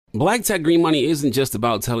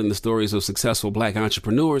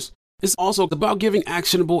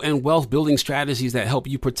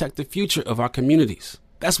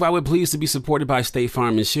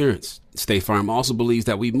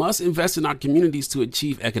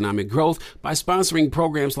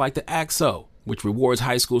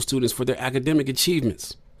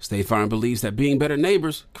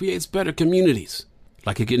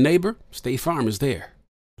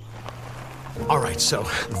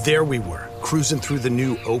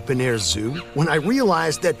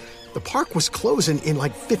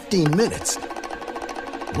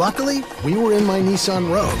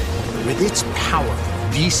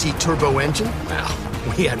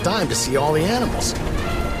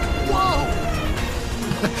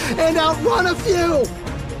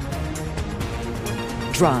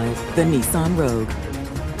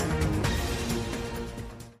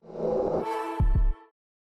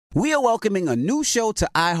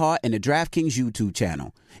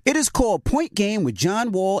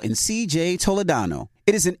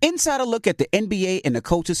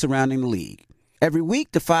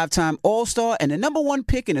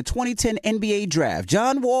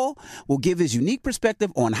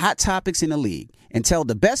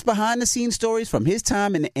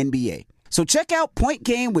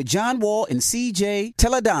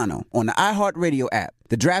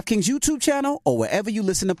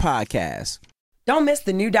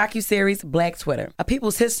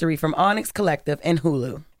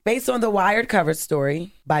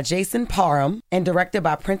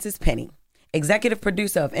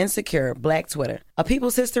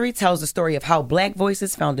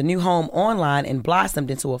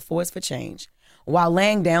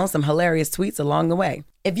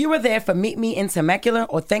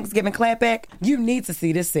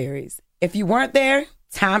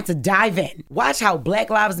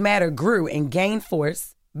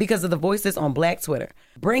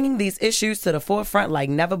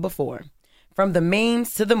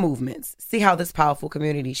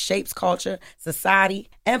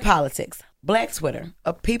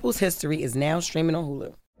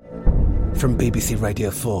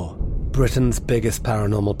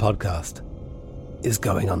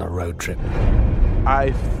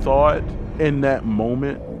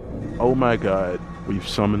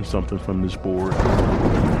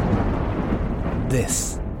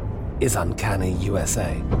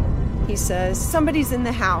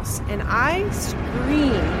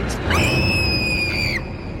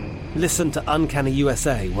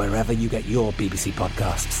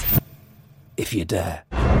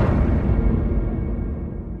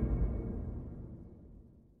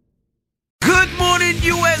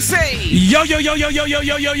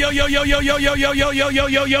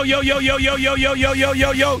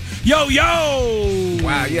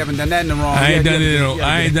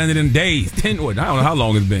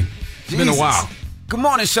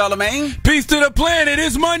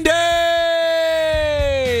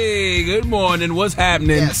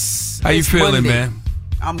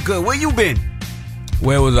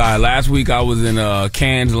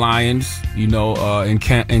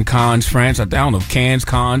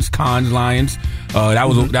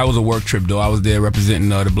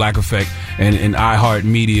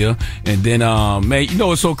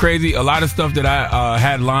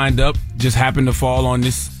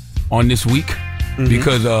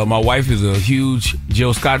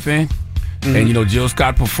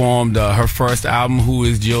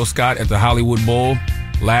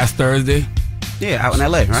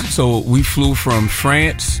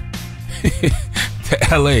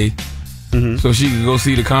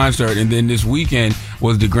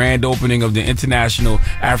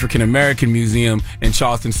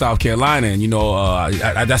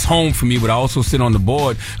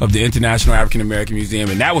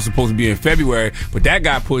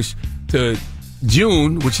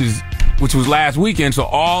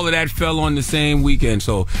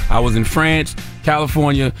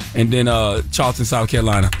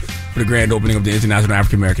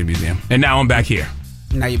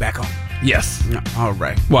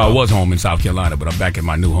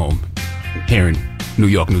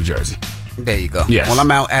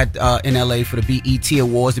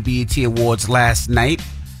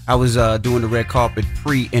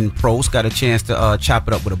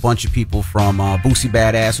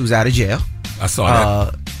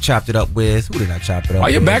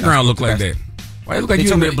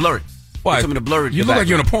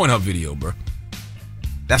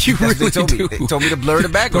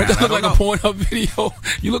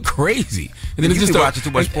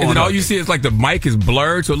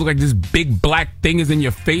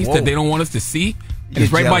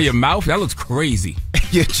It's right by your mouth. That looks crazy.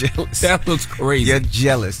 You're jealous. That looks crazy. You're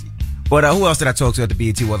jealous. But who else did I talk to at the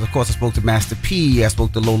BET Awards? Of course, I spoke to Master P. I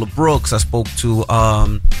spoke to Lola Brooks. I spoke to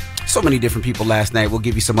so many different people last night. We'll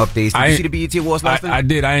give you some updates. Did you see the BET Awards last night? I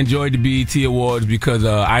did. I enjoyed the BET Awards because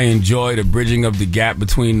I enjoy the bridging of the gap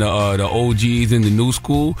between the OGs and the new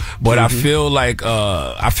school. But I feel like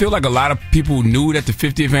a lot of people knew that the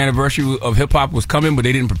 50th anniversary of hip hop was coming, but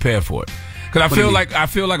they didn't prepare for it. Because I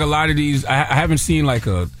feel like a lot of these, I haven't seen like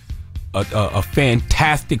a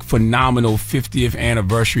fantastic, phenomenal 50th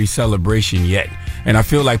anniversary celebration yet, and I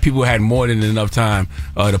feel like people had more than enough time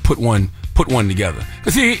to put one together.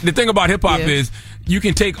 Because see, the thing about hip hop is you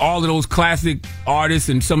can take all of those classic artists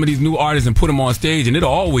and some of these new artists and put them on stage, and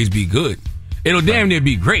it'll always be good. It'll damn near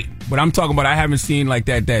be great. But I'm talking about I haven't seen like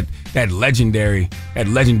that legendary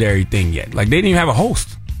thing yet. Like they didn't even have a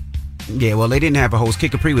host. Yeah, well, they didn't have a host.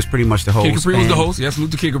 Kid Capri was pretty much the host. Kid Capri was the host. Yes,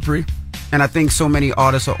 salute to Kid Capri. And I think so many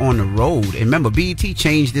artists are on the road. And remember, BET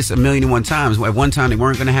changed this 1,000,001 times. At one time, they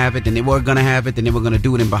weren't going to have it. Then they were going to have it. Then they were going to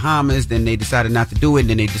do it in Bahamas. Then they decided not to do it. And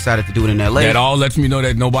then they decided to do it in L.A. That all lets me know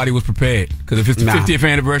that nobody was prepared. Because if it's the 50th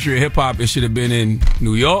anniversary of hip-hop, it should have been in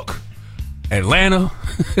New York, Atlanta,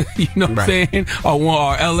 you know what I'm saying?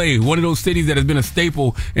 Or L.A., one of those cities that has been a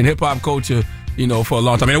staple in hip-hop culture, you know, for a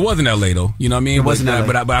long time. I mean, it wasn't L.A. though, you know what I mean? It wasn't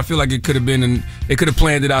LA. But I feel like it could have been, they could have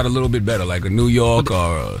planned it out a little bit better, like a New York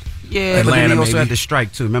or Atlanta. But then they also had the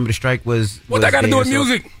strike too. Remember the strike was what that got to do with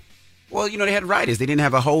music? Well, you know, they had writers. They didn't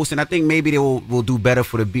have a host, and I think maybe they will do better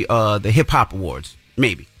for the hip hop awards.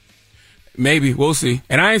 Maybe we'll see.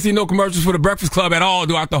 And I ain't seen no commercials for the Breakfast Club at all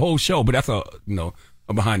throughout the whole show. But that's a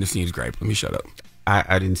behind the scenes gripe. Let me shut up.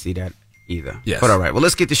 I didn't see that either. Yes. But all right, well,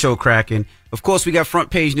 let's get the show cracking. Of course, we got front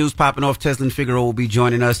page news popping off. Tesla and Figaro will be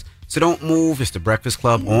joining us. So don't move. It's the Breakfast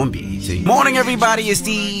Club on BET. Morning, everybody. It's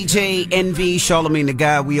DJ NV, Charlamagne the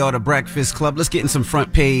Guy. We are the Breakfast Club. Let's get in some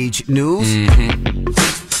front page news.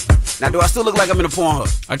 Now, do I still look like I'm in a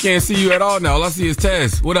Pornhub? I can't see you at all now. All I see is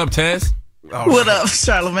Tez. What up, Tez? What up,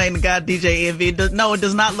 Charlamagne the Guy, DJ NV? No, it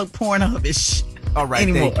does not look Pornhub-ish all right,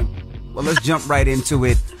 anymore. Thank you. Well, let's jump right into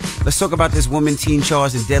it. Let's talk about this woman teen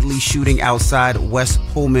charged in deadly shooting outside West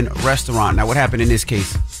Pullman restaurant. Now, what happened in this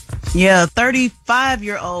case? Yeah,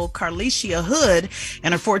 35-year-old Carlicia Hood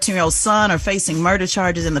and her 14-year-old son are facing murder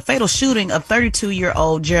charges in the fatal shooting of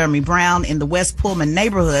 32-year-old Jeremy Brown in the West Pullman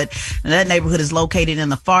neighborhood. And that neighborhood is located in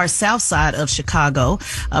the far south side of Chicago.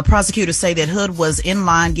 Prosecutors say that Hood was in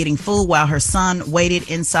line getting food while her son waited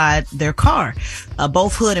inside their car.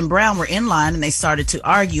 Both Hood and Brown were in line and they started to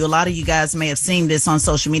argue. A lot of you guys may have seen this on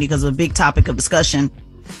social media because of a big topic of discussion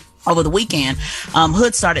over the weekend.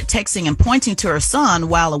 Hood started texting and pointing to her son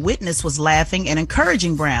while a witness was laughing and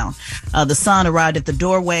encouraging Brown. The son arrived at the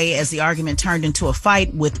doorway as the argument turned into a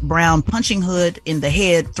fight, with Brown punching Hood in the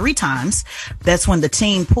head 3 times. That's when the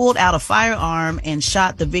teen pulled out a firearm and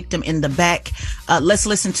shot the victim in the back. Let's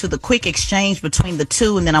listen to the quick exchange between the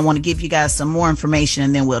two, and then I want to give you guys some more information,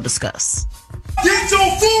 and then we'll discuss. Get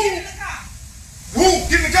your food! Who?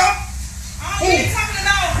 Get in the car! Nay.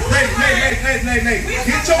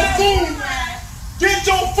 Get your food! Get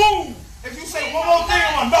your food! If you say one more thing,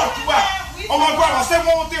 I'm gonna knock you out. Oh my grandma, say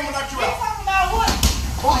one more thing, I'm gonna knock you out.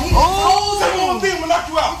 Say one more thing, I'm gonna knock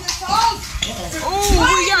you out.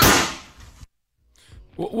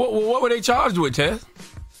 What were they charged with, Tess?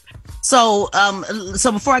 So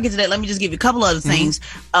before I get to that, let me just give you a couple other things.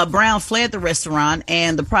 Brown fled the restaurant,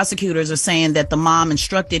 and the prosecutors are saying that the mom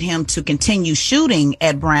instructed him to continue shooting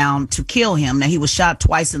at Brown to kill him. Now, he was shot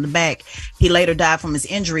twice in the back. He later died from his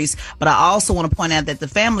injuries. But I also want to point out that the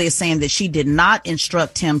family is saying that she did not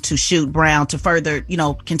instruct him to shoot Brown to further,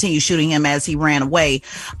 continue shooting him as he ran away.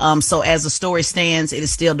 So as the story stands, it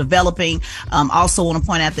is still developing. Also want to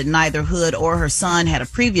point out that neither Hood or her son had a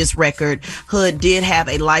previous record. Hood did have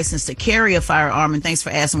a license to carry a firearm, and thanks for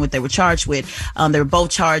asking what they were charged with. They were both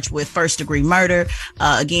charged with first-degree murder.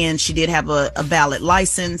 Again, she did have a valid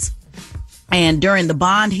license. And during the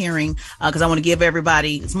bond hearing, because I want to give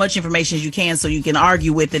everybody as much information as you can so you can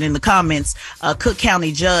argue with it in the comments, Cook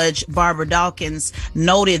County Judge Barbara Dawkins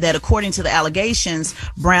noted that according to the allegations,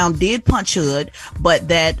 Brown did punch Hood, but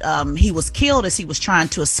that he was killed as he was trying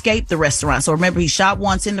to escape the restaurant. So remember, he shot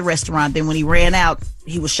once in the restaurant. Then when he ran out,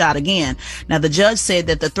 he was shot again. Now, the judge said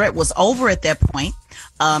that the threat was over at that point.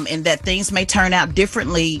 and that things may turn out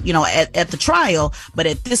differently, at the trial. But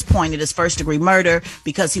at this point, it is first-degree murder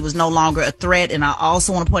because he was no longer a threat. And I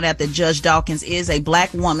also want to point out that Judge Dawkins is a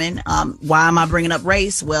black woman. Why am I bringing up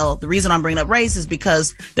race? Well, the reason I'm bringing up race is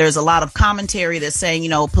because there's a lot of commentary that's saying,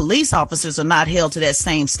 police officers are not held to that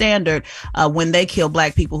same standard when they kill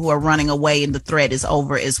black people who are running away, and the threat is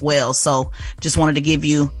over as well. So just wanted to give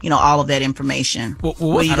you, all of that information. What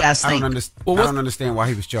do you guys think? I don't understand why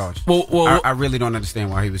he was charged. I really don't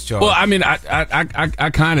understand why he was charged. Well, I mean, I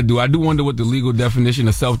kind of do. I do wonder what the legal definition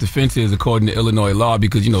of self-defense is according to Illinois law,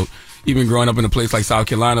 because, even growing up in a place like South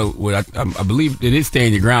Carolina, where I believe it is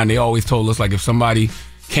stand your ground, they always told us, like, if somebody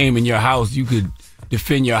came in your house, you could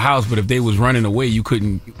defend your house, but if they was running away, you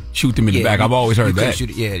couldn't shoot them in the back. I've always heard that.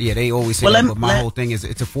 They always say that, but my whole thing is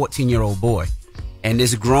it's a 14-year-old boy. And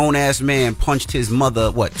this grown-ass man punched his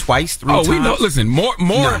mother, twice, 3 times? We know. Listen,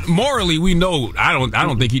 morally, we know. I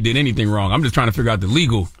don't think he did anything wrong. I'm just trying to figure out the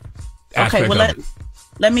legal aspect of it.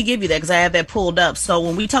 Let me give you that because I have that pulled up. So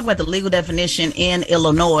when we talk about the legal definition in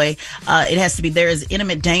Illinois, it has to be there is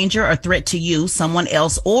intimate danger or threat to you, someone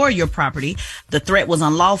else, or your property. The threat was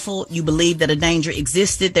unlawful. You believe that a danger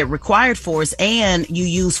existed that required force, and you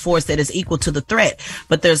use force that is equal to the threat.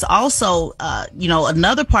 But there's also,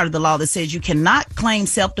 another part of the law that says you cannot claim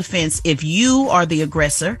self-defense if you are the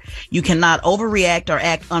aggressor. You cannot overreact or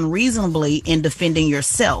act unreasonably in defending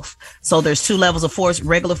yourself. So there's 2 levels of force.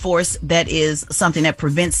 Regular force, that is something that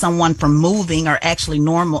prevents someone from moving or actually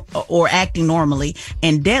normal or acting normally,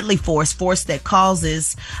 and deadly force that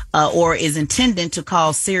causes or is intended to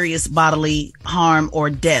cause serious bodily harm or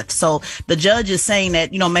death. So the judge is saying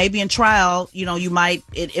that, maybe in trial,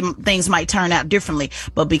 things might turn out differently,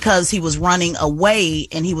 but because he was running away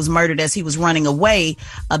and he was murdered as he was running away,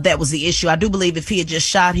 that was the issue. I do believe if he had just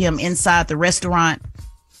shot him inside the restaurant,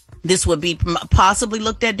 this would be possibly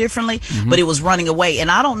looked at differently, but it was running away.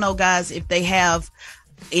 And I don't know, guys, if they have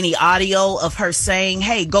any audio of her saying,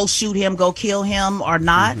 hey, go shoot him, go kill him or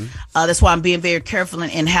not. That's why I'm being very careful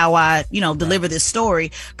in how I, deliver this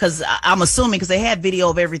story, because I'm assuming because they had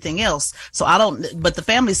video of everything else. So but the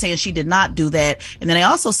family's saying she did not do that. And then they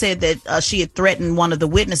also said that she had threatened one of the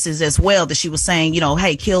witnesses as well, that she was saying,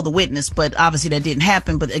 hey, kill the witness. But obviously that didn't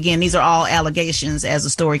happen. But again, these are all allegations as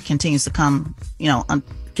the story continues to come,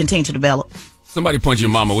 continue to develop. Somebody punch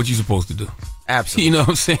your mama. What you supposed to do? Absolutely. You know what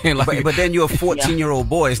I'm saying? Like, but then you're a 14-year-old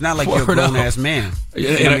boy. It's not like you're a grown-ass man.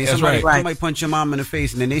 Somebody punch your mom in the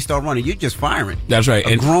face and then they start running. You're just firing. That's right.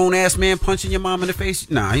 A grown-ass man punching your mom in the face?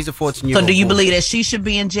 Nah, he's a 14-year-old So do you boy. believe that she should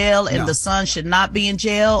be in jail and the son should not be in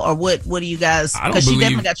jail? Or what do you guys... Because she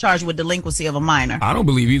definitely got charged with delinquency of a minor. I don't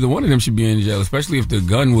believe either one of them should be in jail, especially if the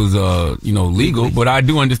gun was, legal. But I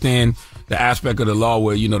do understand the aspect of the law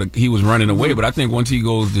where, he was running away. But I think once he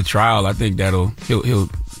goes to trial, I think he'll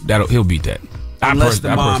beat that. Unless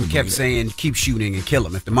the mom kept saying, keep shooting and kill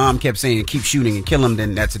him. If the mom kept saying, keep shooting and kill him,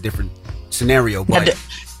 then that's a different scenario. But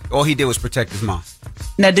all he did was protect his mom.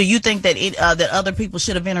 Now, do you think that that other people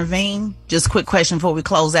should have intervened? Just a quick question before we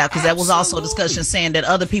close out, because that was also a discussion saying that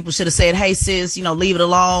other people should have said, hey, sis, leave it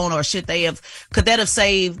alone, or could that have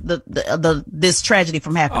saved this tragedy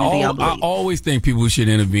from happening to y'all believe? I always think people should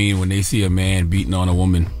intervene when they see a man beating on a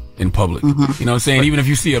woman in public. You know what I'm saying? Even if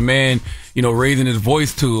you see a man, raising his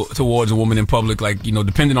voice towards a woman in public, like,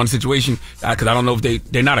 depending on the situation, because I don't know if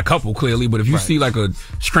they're not a couple, clearly, but if you see like a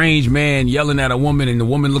strange man yelling at a woman and the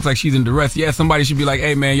woman looks like she's in duress, somebody should be like,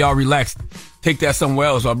 hey man, y'all relax. Take that somewhere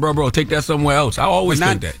else. Or bro, take that somewhere else. I always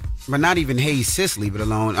think that. But not even, hey, sis, leave it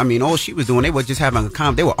alone. I mean, all she was doing, they were just having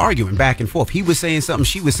they were arguing back and forth. He was saying something,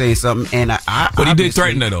 she was saying something, and But he did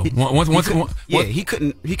threaten her though. He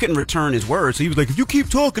couldn't return his words. So he was like, if you keep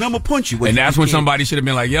talking, I'm gonna punch you. And that's when somebody should have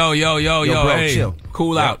been like, yo, bro, hey, chill.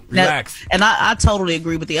 Cool out, relax. And I totally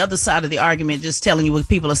agree with the other side of the argument. Just telling you what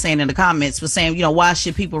people are saying in the comments, was saying, why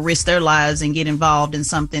should people risk their lives and get involved in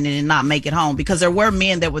something and not make it home? Because there were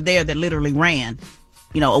men that were there that literally ran,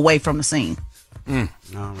 away from the scene. All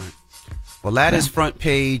right. Well, that is front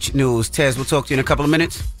page news. Tez, we'll talk to you in a couple of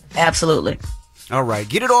minutes. Absolutely. All right.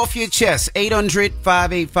 Get it off your chest.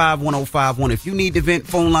 800-585-1051. If you need to vent,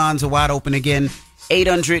 phone lines are wide open again.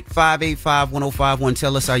 800-585-1051.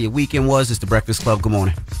 Tell us how your weekend was. It's The Breakfast Club. Good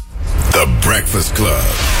morning. The Breakfast Club.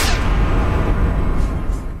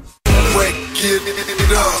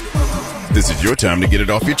 This is your time to get it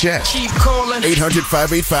off your chest. Keep calling.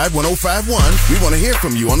 800-585-1051. We want to hear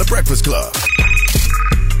from you on The Breakfast Club.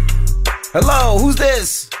 Hello, who's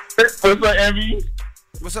this? What's up, Envy?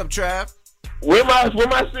 What's up, Trav? Where my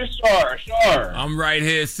sis Shar? I'm right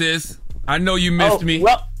here, sis. I know you missed me.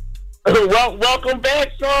 Welcome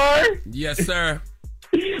back, Shar. Yes, sir.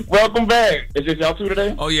 Welcome back. Is this y'all two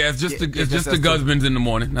today? Oh yeah, it's just the Guzmans in the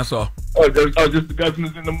morning. That's all. Oh, just the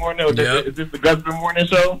Guzmans in the morning. Is this the Guzman morning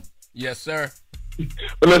show? Yes, sir.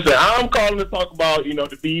 But listen, I'm calling to talk about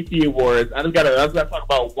the BET Awards. I just gotta talk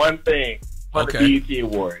about one thing on the BET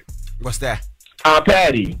Awards. What's that? Aunt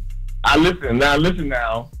Patty. Listen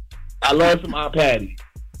now. I love some Aunt Patty,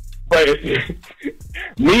 but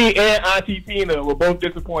me and Auntie Tina were both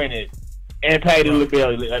disappointed in Patty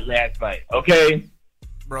LaBelle last night. Okay.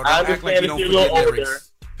 Bro, I understand if you're a little older.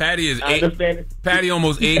 Patty is Patty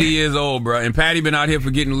almost 80 years old, bro, and Patty been out here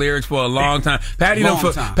forgetting lyrics for a long time. Patty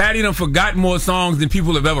done forgot more songs than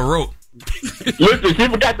people have ever wrote. Listen, she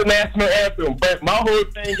forgot the national anthem, but my whole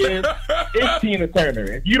thing is it's Tina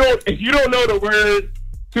Turner. If you don't know the words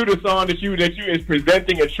to the song that you is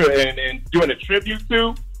presenting and doing a tribute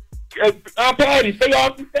to, Patty, stay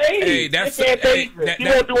off the stage. Hey, she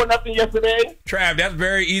wasn't doing nothing yesterday. Trav, that's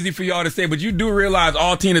very easy for y'all to say, but you do realize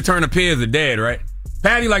all Tina Turner peers are dead, right?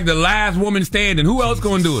 Patty like the last woman standing. Who else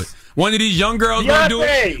gonna do it? One of these young girls gonna do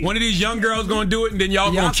it. One of these young girls gonna do it, and then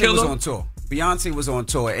y'all gonna kill her. Beyonce was on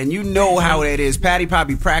tour, and you know how it is. Patty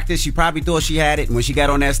probably practiced. She probably thought she had it, and when she got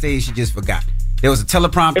on that stage, she just forgot. There was a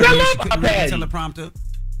teleprompter. And I love she couldn't read the teleprompter.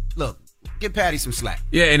 Look, give Patty some slack.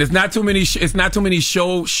 Yeah, and it's not too many. It's not too many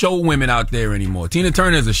show women out there anymore. Tina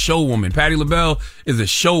Turner is a show woman. Patty LaBelle is a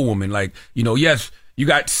show woman. Like yes, you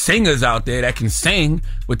got singers out there that can sing,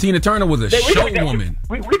 but Tina Turner was a show woman.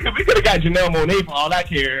 We could have got Janelle Monáe for all I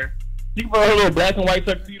care. She put her little black and white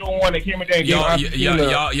tuxedo on and came in there and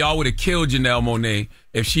y'all would have killed Janelle Monáe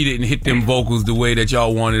if she didn't hit them vocals the way that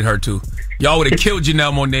y'all wanted her to. Y'all would have killed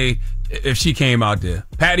Janelle Monáe if she came out there.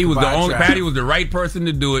 Patty was Patty was the right person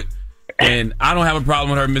to do it, and I don't have a problem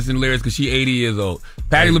with her missing lyrics because she's 80 years old.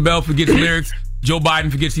 Patty LaBelle forgets lyrics. Joe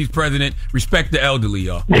Biden forgets he's president. Respect the elderly,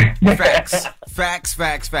 y'all. Facts.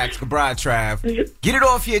 Goodbye, Trav. Get it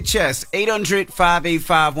off your chest.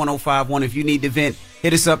 800-585-1051. If you need to vent,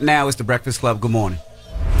 hit us up now. It's The Breakfast Club. Good morning.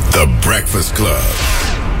 The Breakfast Club.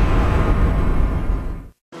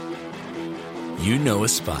 You know a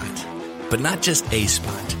spot, but not just a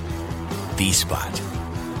spot. The spot.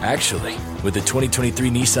 Actually, with the 2023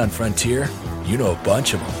 Nissan Frontier, you know a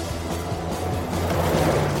bunch of them.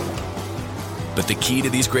 But the key to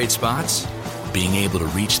these great spots? Being able to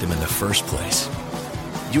reach them in the first place.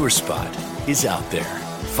 Your spot is out there.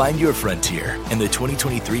 Find your Frontier in the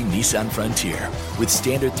 2023 Nissan Frontier with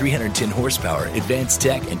standard 310 horsepower, advanced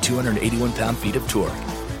tech, and 281 pound-feet of torque.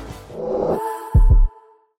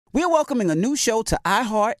 We're welcoming a new show to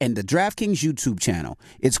iHeart and the DraftKings YouTube channel.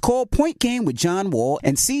 It's called Point Game with John Wall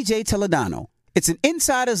and CJ Toledano. It's an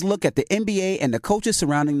insider's look at the NBA and the coaches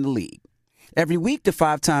surrounding the league. Every week, the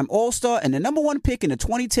 5-time All-Star and the number 1 pick in the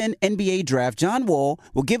 2010 NBA Draft, John Wall,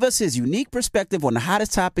 will give us his unique perspective on the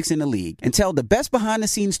hottest topics in the league and tell the best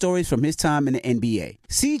behind-the-scenes stories from his time in the NBA.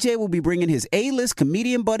 CJ will be bringing his A-list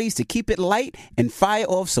comedian buddies to keep it light and fire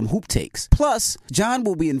off some hoop takes. Plus, John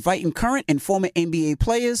will be inviting current and former NBA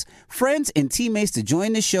players, friends, and teammates to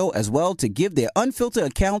join the show as well to give their unfiltered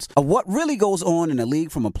accounts of what really goes on in the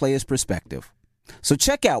league from a player's perspective. So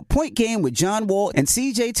check out Point Game with John Wall and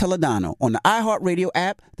CJ Toledano on the iHeartRadio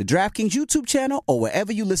app, the DraftKings YouTube channel, or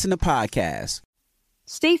wherever you listen to podcasts.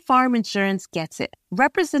 State Farm Insurance gets it.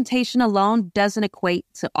 Representation alone doesn't equate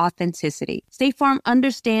to authenticity. State Farm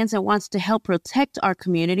understands and wants to help protect our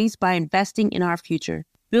communities by investing in our future,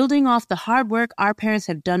 building off the hard work our parents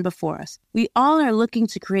have done before us. We all are looking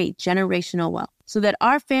to create generational wealth so that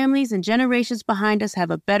our families and generations behind us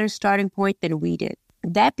have a better starting point than we did.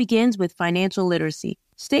 That begins with financial literacy.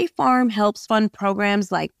 State Farm helps fund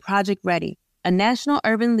programs like Project Ready, a National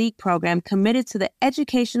Urban League program committed to the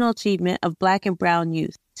educational achievement of Black and Brown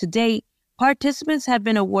youth. To date, participants have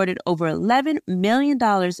been awarded over $11 million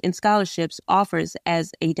in scholarships offers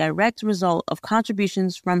as a direct result of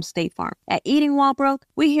contributions from State Farm. At Eating While Broke,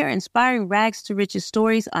 we hear inspiring rags to riches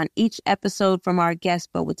stories on each episode from our guests,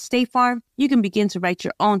 but with State Farm, you can begin to write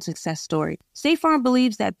your own success story. State Farm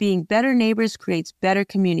believes that being better neighbors creates better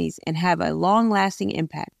communities and have a long-lasting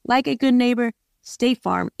impact. Like a good neighbor, State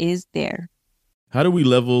Farm is there. How do we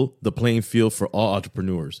level the playing field for all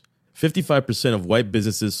entrepreneurs? 55% of white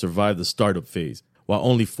businesses survive the startup phase, while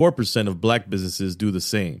only 4% of black businesses do the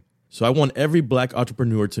same. So I want every black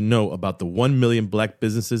entrepreneur to know about the 1 Million Black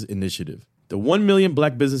Businesses Initiative. The 1 Million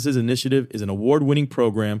Black Businesses Initiative is an award-winning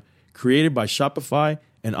program created by Shopify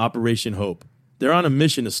and Operation Hope. They're on a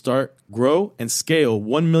mission to start, grow, and scale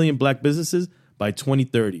 1 million black businesses by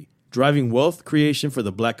 2030, driving wealth creation for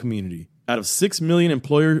the black community. Out of 6 million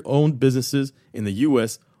employer-owned businesses in the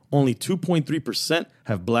U.S., only 2.3%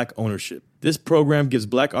 have black ownership. This program gives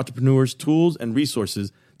black entrepreneurs tools and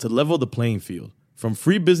resources to level the playing field. From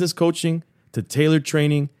free business coaching to tailored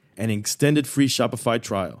training and an extended free Shopify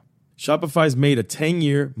trial. Shopify's made a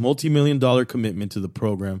 10-year, multi-million-dollar commitment to the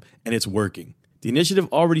program, and it's working. The initiative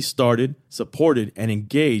already started, supported, and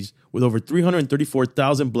engaged with over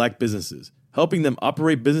 334,000 black businesses, helping them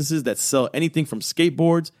operate businesses that sell anything from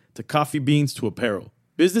skateboards to coffee beans to apparel.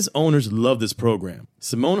 Business owners love this program.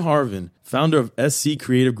 Simone Harvin, founder of SC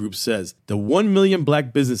Creative Group, says, "The 1 million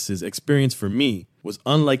black businesses experience for me was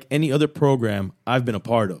unlike any other program I've been a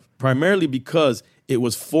part of, primarily because it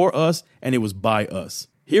was for us and it was by us."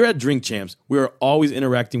 Here at Drink Champs, we are always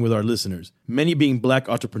interacting with our listeners, many being black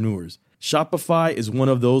entrepreneurs. Shopify is one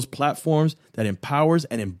of those platforms that empowers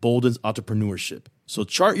and emboldens entrepreneurship. So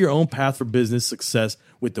chart your own path for business success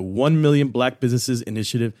with the 1 Million Black Businesses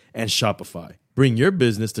Initiative and Shopify. Bring your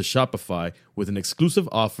business to Shopify with an exclusive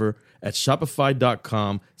offer at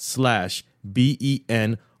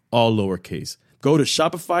shopify.com/BEN, all lowercase. Go to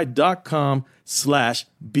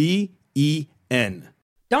shopify.com/BEN.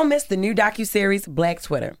 Don't miss the new docuseries Black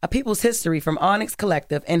Twitter, A People's History from Onyx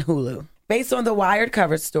Collective and Hulu. Based on the Wired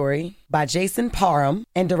cover story by Jason Parham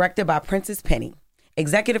and directed by Princess Penny.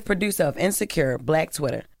 Executive producer of Insecure, Black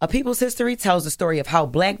Twitter. A People's History tells the story of how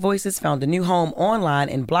black voices found a new home online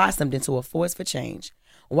and blossomed into a force for change,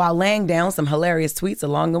 while laying down some hilarious tweets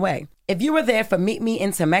along the way. If you were there for Meet Me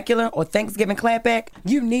in Temecula or Thanksgiving Clapback,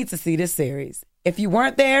 you need to see this series. If you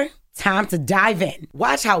weren't there, time to dive in.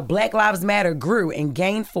 Watch how Black Lives Matter grew and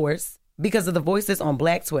gained force because of the voices on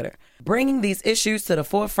Black Twitter, bringing these issues to the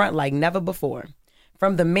forefront like never before.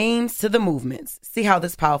 From the memes to the movements, see how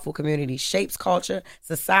this powerful community shapes culture,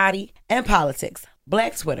 society, and politics.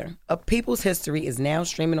 Black Twitter, A People's History, is now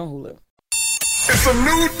streaming on Hulu. It's a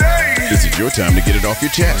new day. This is your time to get it off your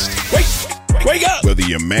chest. Wake up. Whether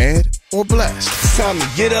you're mad or blessed. It's time to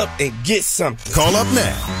get up and get something. Call up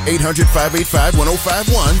now.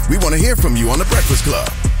 800-585-1051. We want to hear from you on The Breakfast Club.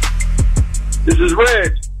 This is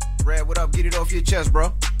Reg. Reg, what up? Get it off your chest,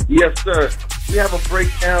 bro. Yes, sir. We have a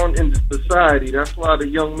breakdown in the society. That's why the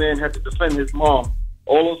young man had to defend his mom.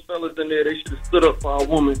 All those fellas in there, they should have stood up for our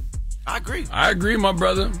woman. I agree, my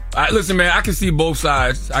brother. Listen, man, I can see both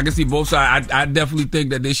sides. I definitely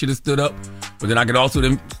think that they should have stood up. But then I could also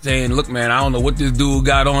them saying, look, man, I don't know what this dude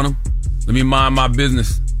got on him. Let me mind my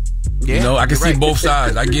business. Yeah, I can see both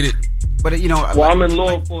sides. I get it. But, well, I'm in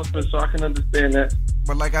law enforcement, so I can understand that.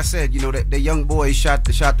 But like I said, the young boy shot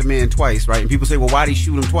the man twice, right? And people say, well, why'd he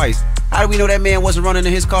shoot him twice? How do we know that man wasn't running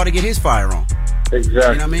in his car to get his firearm? Exactly. You know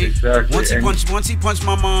what I mean? Exactly. Once he punched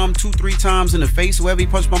my mom 2-3 times in the face, whoever he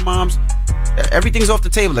punched my mom's, everything's off the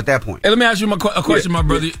table at that point. Hey, let me ask you a question, my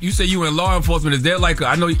brother. You say you in law enforcement. Is there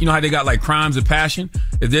I know you know how they got like crimes of passion?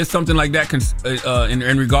 Is there something like that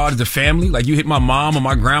in regards to family? Like you hit my mom or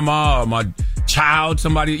my grandma or my child,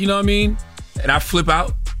 somebody, you know what I mean? And I flip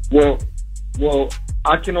out? Well,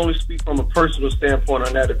 I can only speak from a personal standpoint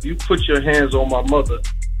on that. If you put your hands on my mother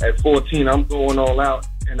at 14, I'm going all out,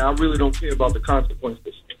 and I really don't care about the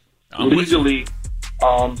consequences. Legally,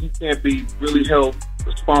 he can't be really held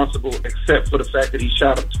responsible except for the fact that he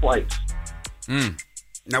shot him twice.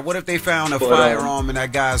 Now, what if they found a firearm in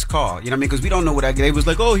that guy's car? You know what I mean? Because we don't know what that guy was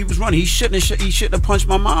like. Oh, he was running. He shouldn't have punched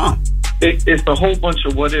my mom. It's a whole bunch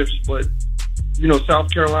of what ifs, but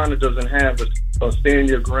South Carolina doesn't have a stand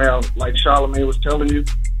your ground like Charlamagne was telling you.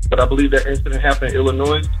 But I believe that incident happened in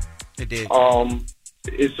Illinois. It did.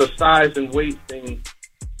 It's a size and weight thing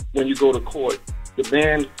when you go to court. The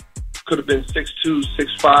man could have been 6'2",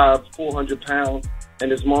 6'5", 400 pounds, and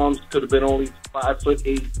his mom could have been only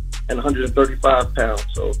 5'8" and 135 pounds.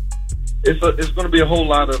 So it's going to be a whole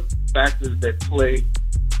lot of factors that play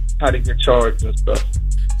how to get charged and stuff.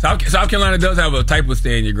 South Carolina does have a type of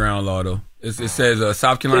stand your ground law, though. It says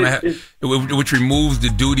South Carolina, which removes the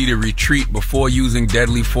duty to retreat before using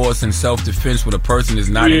deadly force in self-defense when a person is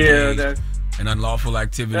not engaged in unlawful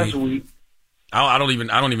activity. That's weak. I don't even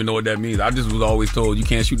know what that means. I just was always told you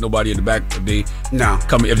can't shoot nobody in the back if they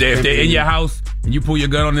come. If they're in your house and you pull your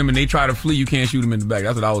gun on them and they try to flee, you can't shoot them in the back.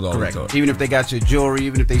 That's what I was always told. Even if they got your jewelry,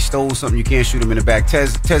 even if they stole something, you can't shoot them in the back.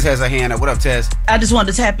 Tez has a hand up. What up, Tez? I just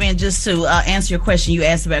wanted to tap in just to answer your question. You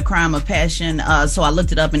asked about crime of passion. So I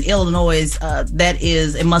looked it up in Illinois.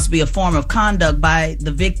 It must be a form of conduct by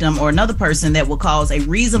the victim or another person that will cause a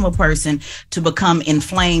reasonable person to become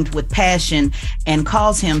inflamed with passion and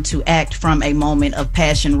cause him to act from a moment of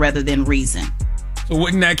passion rather than reason. So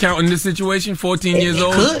wouldn't that count in this situation? 14 years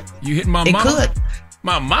old? Could. You hit my mom? It could.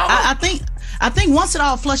 My mom? I think once it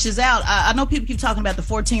all flushes out, I know people keep talking about the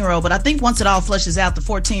 14-year-old, but I think once it all flushes out, the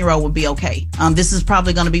 14-year-old will be okay. This is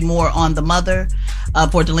probably going to be more on the mother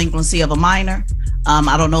for delinquency of a minor.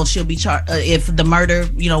 I don't know if she'll be if the murder,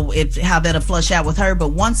 how that'll flush out with her. But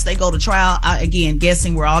once they go to trial, again,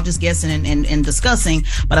 guessing, we're all just guessing and discussing.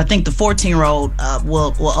 But I think the 14-year-old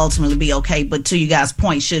will ultimately be okay. But to you guys'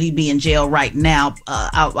 point, should he be in jail right now?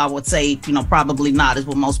 I would say, probably not, is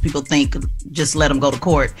what most people think. Just let him go to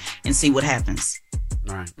court and see what happens.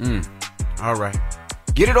 All right. All right.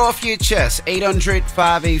 Get it off your chest.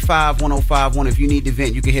 800-585-1051. If you need to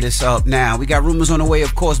vent, you can hit us up now. We got rumors on the way.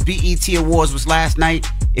 Of course, BET Awards was last night.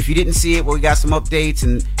 If you didn't see it, well, we got some updates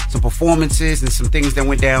and some performances and some things that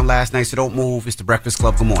went down last night, so don't move. It's The Breakfast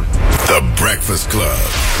Club. Good morning. The Breakfast Club.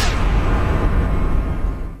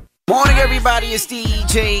 Morning, everybody. It's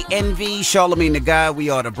DJ NV, Charlamagne the Guy. We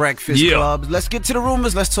are The Breakfast Club. Let's get to the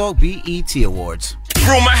rumors. Let's talk BET Awards.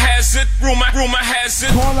 Rumor has it.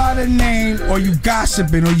 Call out a name, or you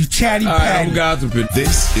gossiping, or you chatty patty. I'm gossiping.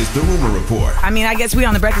 This is the Rumor Report. I mean, I guess we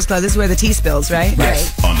on The Breakfast Club. This is where the tea spills, right?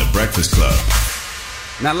 Right. On The Breakfast Club.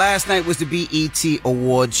 Now, last night was the BET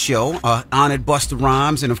Awards show. Honored Busta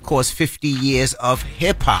Rhymes and, of course, 50 years of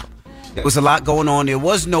hip-hop. There was a lot going on. There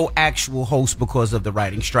was no actual host because of the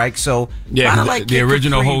writing strike. So, the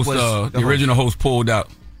original host pulled out.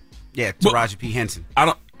 Yeah, Taraji P. Henson. I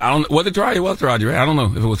don't. Was it Taraji? It was Taraji, right? I don't know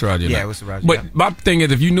if it was Taraji. Yeah, it was Taraji. But my thing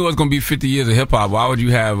is, if you knew it was going to be 50 years of hip hop, why would you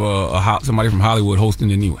have somebody from Hollywood hosting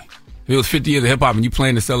it anyway? If it was 50 years of hip hop and you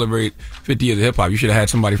plan to celebrate 50 years of hip hop, you should have had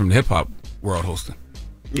somebody from the hip hop world hosting.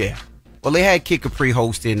 Yeah. Well, they had Kid Capri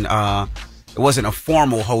hosting. It wasn't a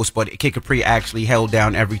formal host, but Kid Capri actually held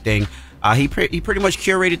down everything. He pretty much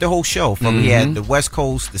curated the whole show. He had the West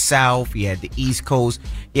Coast, the South, he had the East Coast.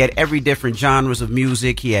 He had every different genres of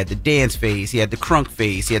music. He had the dance phase, he had the crunk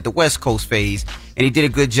phase, he had the West Coast phase, and he did a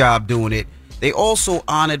good job doing it. They also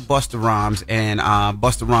honored Busta Rhymes, and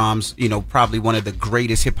Busta Rhymes, probably one of the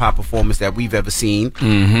greatest hip-hop performers that we've ever seen.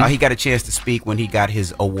 He got a chance to speak when he got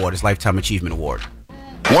his award, his Lifetime Achievement Award.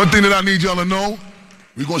 One thing that I need y'all to know,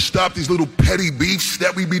 we're going to stop these little petty beefs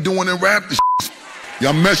that we be doing in rap.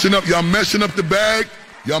 Y'all messing up the bag.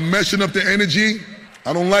 Y'all messing up the energy.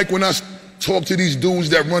 I don't like when I talk to these dudes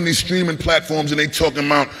that run these streaming platforms and they talking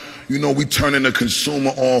about, we turning the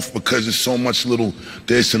consumer off because there's so much little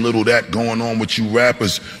this and little that going on with you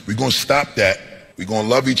rappers. We're going to stop that. We're going to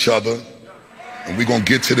love each other and we're going to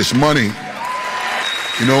get to this money.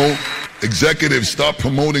 Executives, start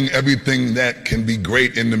promoting everything that can be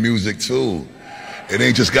great in the music too. It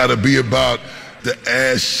ain't just got to be about the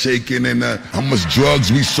ass shaking and how much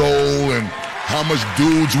drugs we sold and how much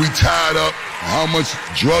dudes we tied up, how much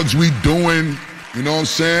drugs we doing. You know what I'm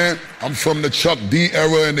saying? I'm from the Chuck D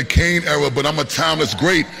era and the Kane era, but I'm a timeless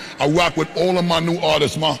great. I rock with all of my new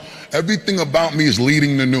artists. Everything about me is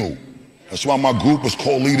leading the new. That's why my group is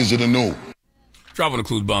called Leaders of the New. Dropping the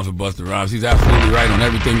clues bomb for Busta Rhymes. He's absolutely right on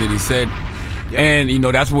everything that he said. And,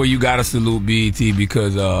 that's where you got to salute BET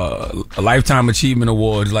because a Lifetime Achievement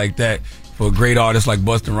Awards like that for a great artist like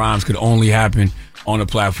Busta Rhymes could only happen on a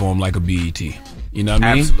platform like a BET. You know what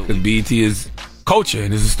I mean? Because BET is culture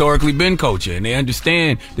and has historically been culture, and they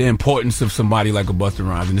understand the importance of somebody like a Busta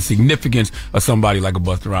Rhymes and the significance of somebody like a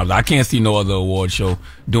Busta Rhymes. I can't see no other award show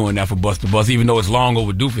doing that for Busta, even though it's long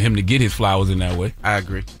overdue for him to get his flowers in that way. I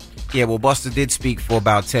agree. Yeah, well, Busta did speak for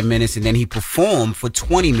about 10 minutes, and then he performed for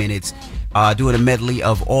 20 minutes, doing a medley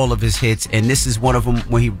of all of his hits, and this is one of them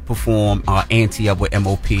when he performed Ante Up with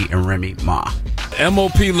MOP and Remy Ma.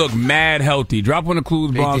 MOP look mad healthy. Drop on the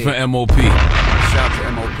clues bombs for MOP. Shout out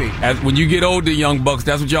to MOP. When you get older, young bucks,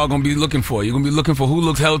 that's what y'all gonna be looking for. You're gonna be looking for who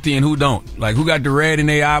looks healthy and who don't. Like who got the red in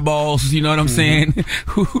their eyeballs, you know what I'm saying?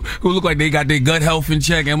 who look like they got their gut health in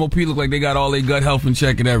check. MOP look like they got all their gut health in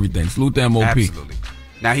check and everything. Salute to MOP. Absolutely.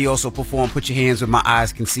 Now he also performed Put Your Hands Where My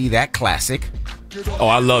Eyes Can See, that classic. Oh,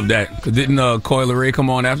 I love that. Cause didn't Coi Leray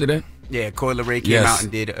come on after that? Yeah, Coi Leray came out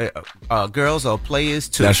and did Girls Are Players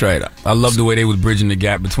Too. That's right. I love the way they was bridging the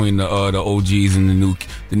gap between the OGs and the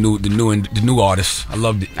new artists. I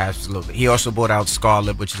loved it. Absolutely. He also brought out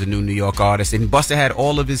Scarlett, which is a new New York artist, and Busta had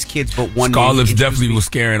all of his kids but one. Scarlett definitely was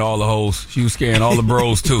scaring all the hoes. She was scaring all the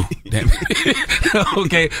bros too. Damn it.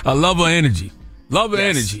 Okay, I love her energy.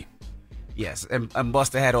 Energy. Yes, and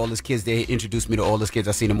Busta had all his kids. They introduced me to all his kids.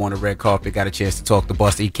 I seen him on the red carpet, got a chance to talk to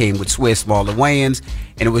Busta. He came with Swiss, Marlon Wayans,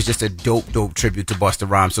 and it was just a dope tribute to Busta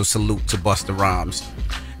Rhymes. So salute to Busta Rhymes.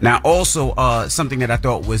 Now, also, something that I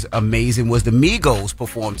thought was amazing was the Migos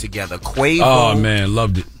performed together. Quavo, oh man,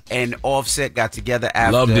 loved it. And Offset got together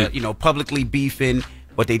after, publicly beefing,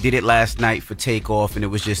 but they did it last night for Takeoff, and it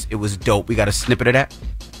was dope. We got a snippet of that.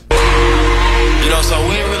 So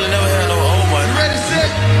we ain't really never had no old money. You ready, set?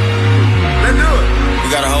 Let's do it. We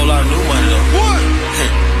got a whole lot of new money though. 1,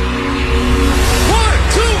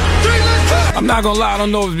 2, 3, let's go. I'm not gonna lie, I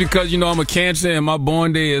don't know if it's because, I'm a Cancer and my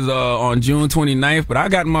born day is on June 29th, but I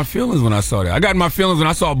got in my feelings when I saw that. I got in my feelings when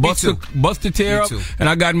I saw Busta tear up, and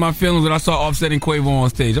I got in my feelings when I saw Offset and Quavo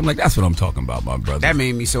on stage. I'm like, that's what I'm talking about, my brother. That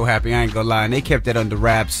made me so happy, I ain't gonna lie. And they kept that under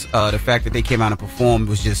wraps. The fact that they came out and performed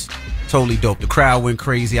was just totally dope. The crowd went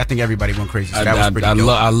crazy. I think everybody went crazy. So that was pretty dope.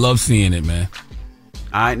 I love seeing it, man.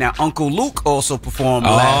 All right, now Uncle Luke also performed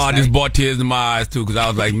last night. I just brought tears in my eyes, too, because I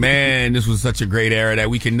was like, man, this was such a great era that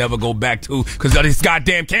we can never go back to because of this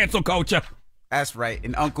goddamn cancel culture. That's right,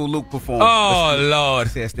 and Uncle Luke performed. Oh, Lord.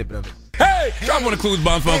 Let's see a snippet of it. Hey, drop on the clues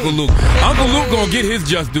bomb for Uncle Luke. Uncle Luke gonna get his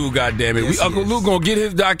just due, goddammit. Yes, Uncle Luke gonna get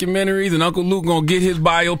his documentaries, and Uncle Luke gonna get his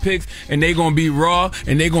biopics, and they gonna be raw,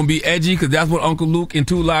 and they gonna be edgy, because that's what Uncle Luke and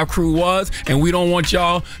 2 Live Crew was, and we don't want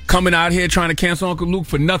y'all coming out here trying to cancel Uncle Luke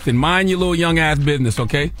for nothing. Mind your little young ass business,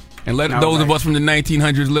 okay? And let those of us from the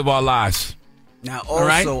 1900s live our lives. Now,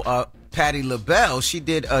 also, Patti LaBelle, she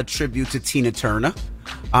did a tribute to Tina Turner,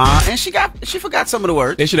 and she forgot some of the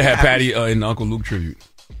words. They should have had Patti in the Uncle Luke tribute.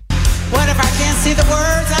 What if I can't see the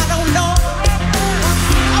words? I don't know.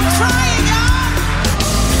 I'm trying, y'all.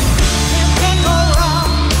 Can't go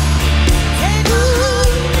wrong. Can't go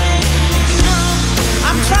wrong.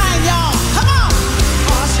 I'm trying, y'all. Come on.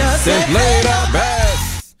 They played our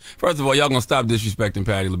best. First of all, y'all gonna stop disrespecting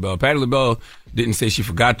Patti LaBelle. Patti LaBelle didn't say she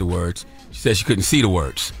forgot the words. She said she couldn't see the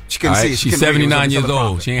words. She couldn't see it. She's 79 years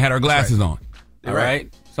old. She ain't had her glasses on. All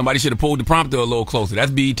right? Somebody should have pulled the prompter a little closer.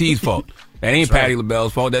 That's BET's fault. That ain't Patti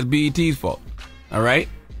LaBelle's fault. That's BET's fault. All right?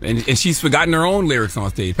 And she's forgotten her own lyrics on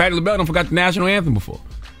stage. Patti LaBelle done forgot the national anthem before.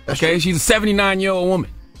 Okay? She's a 79-year-old woman.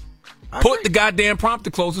 Put the goddamn prompter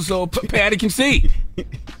closer so Patti can see.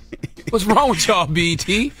 What's wrong with y'all, BET?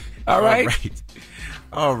 All right?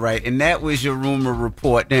 All right, and that was your rumor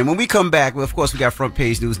report. And when we come back, well, of course, we got front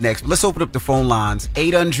page news next. But let's open up the phone lines,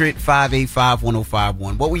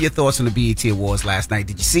 800-585-1051. What were your thoughts on the BET Awards last night?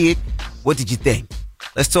 Did you see it? What did you think?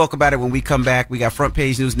 Let's talk about it when we come back. We got front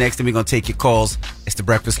page news next, and we're going to take your calls. It's The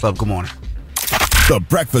Breakfast Club. Good morning. The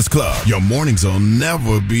Breakfast Club. Your mornings will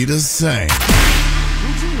never be the same.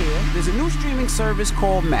 Did you hear? There's a new streaming service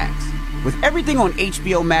called Max. With everything on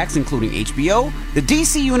HBO Max, including HBO, the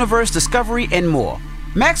DC Universe, Discovery, and more.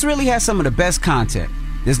 Max really has some of the best content.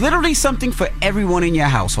 There's literally something for everyone in your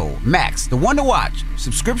household. Max, the one to watch.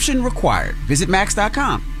 Subscription required. Visit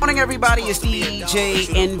Max.com. Morning, everybody. It's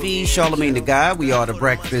DJ Envy, Charlamagne the Guy. We are The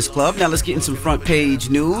Breakfast Club. Now let's get in some front page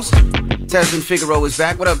news. Tesman Figaro is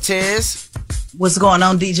back. What up, Tez? What's going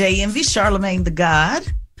on, DJ Envy? Charlamagne the God.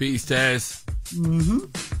 Peace, Tez. Mm-hmm.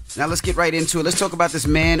 Now let's get right into it. Let's talk about this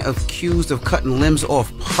man accused of cutting limbs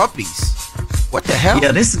off puppies. What the hell?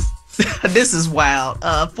 Yeah, this is wild.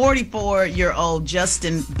 44-year-old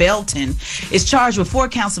Justin Belton is charged with 4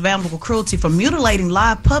 counts of animal cruelty for mutilating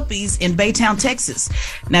live puppies in Baytown, Texas.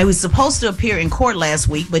 Now, he was supposed to appear in court last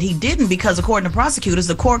week, but he didn't because, according to prosecutors,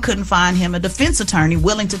 the court couldn't find him a defense attorney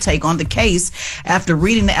willing to take on the case after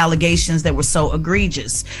reading the allegations that were so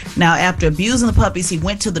egregious. Now, after abusing the puppies, he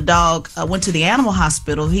went to the animal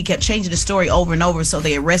hospital. He kept changing the story over and over, so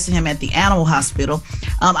they arrested him at the animal hospital.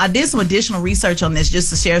 I did some additional research on this just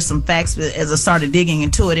to share some facts as I started digging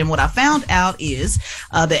into it, and what I found out is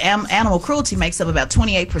the animal cruelty makes up about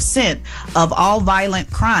 28% of all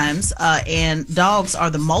violent crimes, and dogs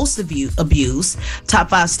are the most abused.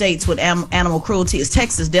 Top 5 states with animal cruelty is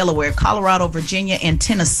Texas, Delaware, Colorado, Virginia, and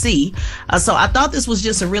Tennessee. So I thought this was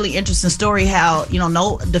just a really interesting story, how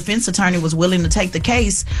no defense attorney was willing to take the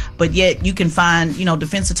case, but yet you can find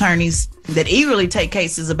defense attorneys that eagerly take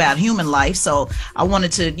cases about human life. So I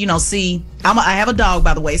wanted to, see, I have a dog,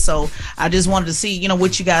 by the way. So I just wanted to see,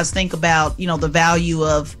 what you guys think about, the value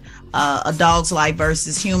of a dog's life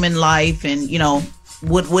versus human life. And,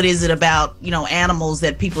 what is it about, animals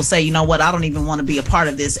that people say, I don't even want to be a part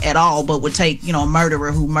of this at all, but would take, a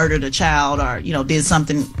murderer who murdered a child or, did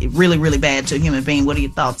something really, really bad to a human being. What are your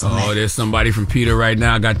thoughts on that? Oh, there's somebody from Peter right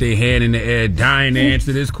now got their hand in the air dying to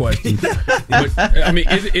answer this question. But,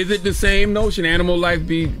 is it the same notion? Animal life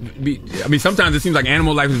sometimes it seems like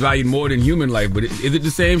animal life is valued more than human life, but is it the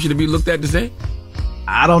same? Should it be looked at the same?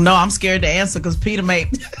 I don't know. I'm scared to answer because Peter may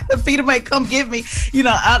come get me.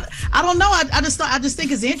 I don't know. I just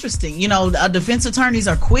think it's interesting. Defense attorneys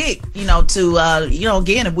are quick. To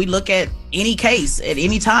again, if we look at any case at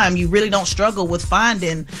any time, you really don't struggle with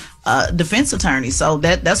finding defense attorneys. So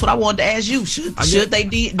that's what I wanted to ask you. Should they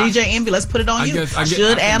DJ Envy? Let's put it on you.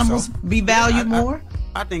 Should animals be valued more?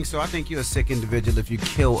 I think so. I think you're a sick individual if you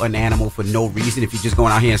kill an animal for no reason. If you're just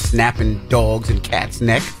going out here and snapping dogs and cats'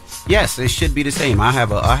 neck. Yes, it should be the same. I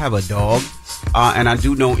have a dog, and I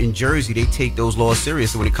do know in Jersey they take those laws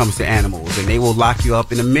seriously when it comes to animals, and they will lock you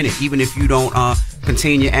up in a minute, even if you don't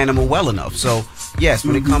contain your animal well enough. So, yes,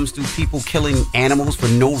 when it comes to people killing animals for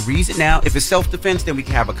no reason, now, if it's self-defense, then we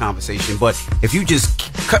can have a conversation. But if you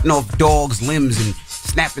just cutting off dogs' limbs and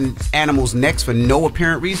snapping animals' necks for no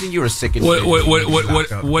apparent reason, you're a sick individual.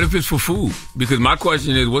 What if it's for food? Because my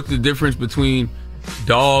question is, what's the difference between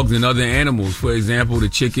dogs and other animals? For example, the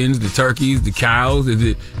chickens, the turkeys, the cows. Is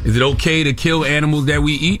it okay to kill animals that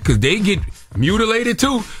we eat? Because they get mutilated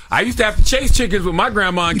too. I used to have to chase chickens with my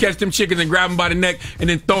grandma and catch them chickens and grab them by the neck and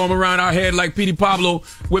then throw them around our head like Petey Pablo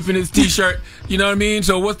whipping his T-shirt. You know what I mean?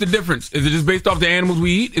 So what's the difference? Is it just based off the animals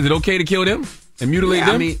we eat? Is it okay to kill them and mutilate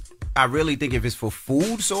them? I mean, I really think if it's for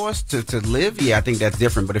food source to live, I think that's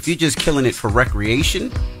different. But if you're just killing it for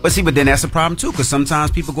recreation, but then that's a problem too, because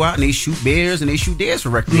sometimes people go out and they shoot bears and they shoot deers for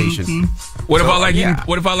recreation. Mm-hmm. What if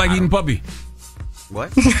I like eating puppy?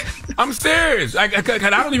 What? I'm serious. I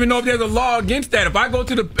don't even know if there's a law against that. If I go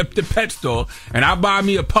to the pet store and I buy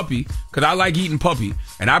me a puppy because I like eating puppy,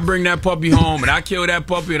 and I bring that puppy home and I kill that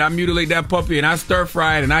puppy and I mutilate that puppy and I stir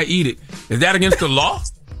fry it and I eat it, is that against the law?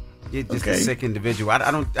 You're just a sick individual. I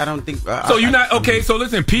don't think. So you're not okay. So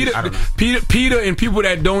listen, Peter, and people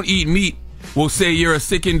that don't eat meat will say you're a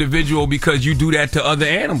sick individual because you do that to other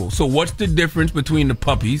animals. So what's the difference between the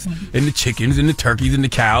puppies and the chickens and the turkeys and the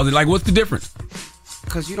cows? And what's the difference?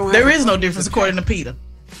 Because you don't. There is no difference according to Peter.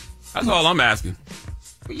 That's all I'm asking.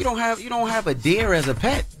 But you don't have a deer as a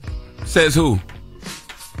pet. Says who?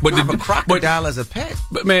 But the crocodile as a pet.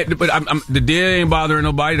 But man, the deer ain't bothering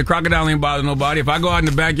nobody. The crocodile ain't bothering nobody. If I go out in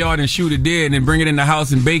the backyard and shoot a deer and then bring it in the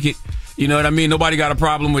house and bake it, you know what I mean? Nobody got a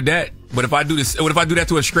problem with that. But if I do this, what if I do that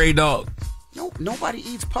to a stray dog? No, nobody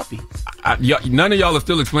eats puppy. None of y'all are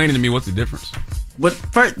still explaining to me what's the difference. But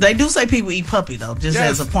first, they do say people eat puppy though. Just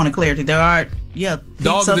as a point of clarity, there are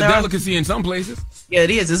dogs are a delicacy in some places. Yeah, it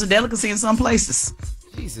is. It's a delicacy in some places.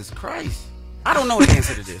 Jesus Christ! I don't know the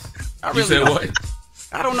answer to this. You said what?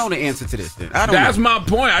 I don't know the answer to this. That's my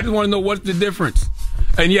point. I just want to know what's the difference.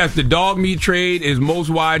 And yes, the dog meat trade is most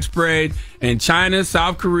widespread in China,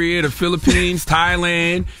 South Korea, the Philippines,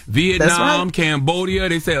 Thailand, Vietnam, Cambodia.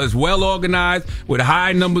 They say it's well organized with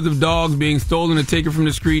high numbers of dogs being stolen and taken from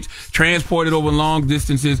the streets, transported over long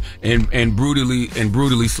distances, and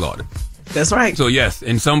brutally slaughtered. That's right. So yes,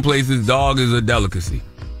 in some places, dog is a delicacy.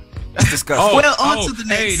 That's disgusting. On to the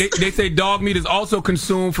next. Hey, they say dog meat is also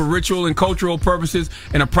consumed for ritual and cultural purposes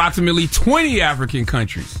in approximately 20 African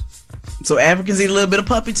countries. So Africans eat a little bit of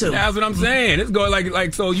puppy too. That's what I'm saying. It's going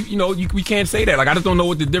like so. We can't say that. Like I just don't know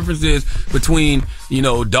what the difference is between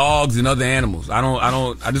dogs and other animals.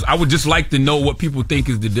 I would just like to know what people think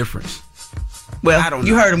is the difference. Well,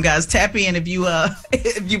 you heard them, guys. Tap in if you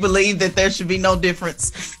if you believe that there should be no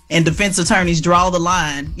difference, and defense attorneys draw the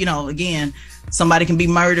line. Again, somebody can be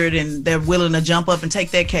murdered and they're willing to jump up and take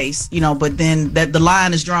that case. But then the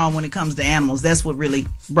line is drawn when it comes to animals. That's what really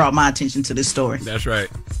brought my attention to this story. That's right.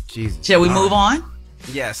 Jesus. Shall we move on?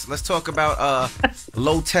 Yes. Let's talk about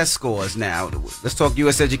low test scores now. Let's talk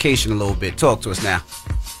U.S. education a little bit. Talk to us now.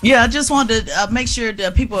 Yeah, I just wanted to make sure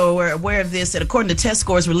that people are aware of this, that according to test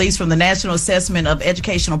scores released from the National Assessment of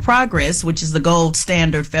Educational Progress, which is the gold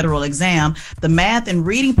standard federal exam, the math and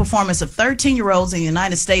reading performance of 13-year-olds in the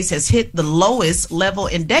United States has hit the lowest level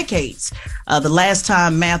in decades. The last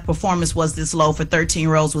time math performance was this low for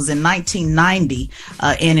 13-year-olds was in 1990.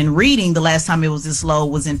 And in reading, the last time it was this low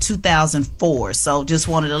was in 2004. So just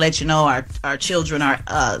wanted to let you know our children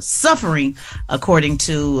are suffering according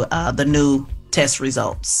to the new test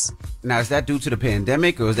results. Now, is that due to the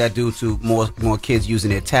pandemic, or is that due to more kids using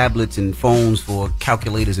their tablets and phones for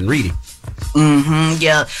calculators and reading?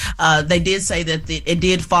 Yeah, they did say that it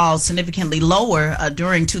did fall significantly lower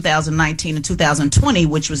during 2019 and 2020,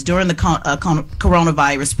 which was during the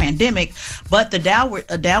coronavirus pandemic. But the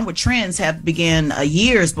downward trends have begun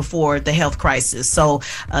years before the health crisis. So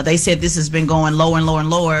they said this has been going lower and lower and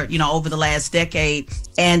lower, over the last decade.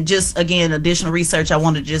 And just, again, additional research, I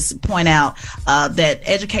want to just point out that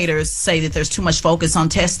educators say that there's too much focus on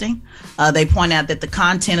testing. They point out that the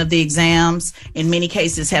content of the exams in many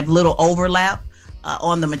cases have little overlap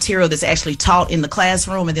on the material that's actually taught in the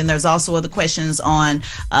classroom. And then there's also other questions on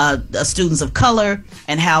students of color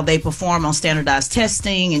and how they perform on standardized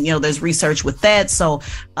testing. And, there's research with that. So,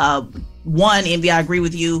 one, Envy, I agree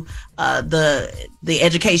with you. The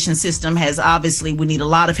education system has obviously, we need a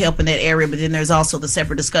lot of help in that area, but then there's also the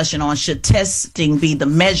separate discussion on should testing be the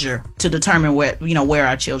measure to determine where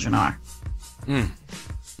our children are.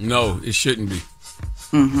 No, it shouldn't be.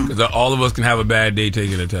 Because all of us can have a bad day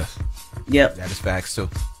taking a test. Yep. That is facts too.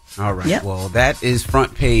 All right. Well, that is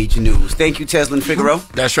front page news. Thank you, Teslin Figaro.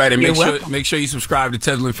 That's right. And You're make sure you subscribe to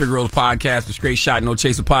Teslin Figaro's podcast, the Straight Shot No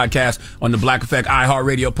Chaser podcast on the Black Effect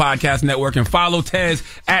iHeartRadio podcast network, and follow Tez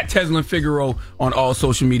at Teslin Figaro on all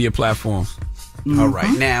social media platforms. All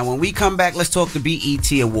right. Now, when we come back, let's talk the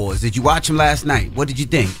BET Awards. Did you watch them last night? What did you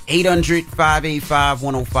think?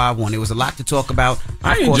 800-585-1051. There was a lot to talk about.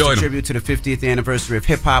 I of course, enjoyed a tribute to the 50th anniversary of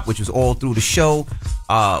hip-hop, which was all through the show.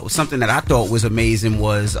 Something that I thought was amazing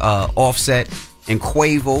was Offset and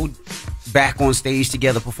Quavo back on stage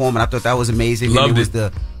together performing. I thought that was amazing. Loved and it was it.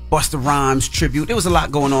 the Busta Rhymes tribute. There was a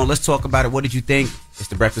lot going on. Let's talk about it. What did you think? It's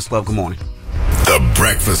The Breakfast Club. Good morning. The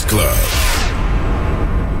Breakfast Club.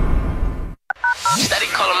 Steady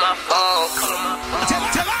calling my phone.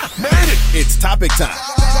 It's topic time.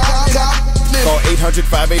 Call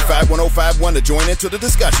 800-585-1051 to join into the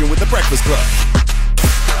discussion with The Breakfast Club.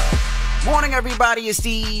 Morning, everybody. It's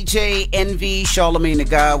DJ NV, Charlamagne the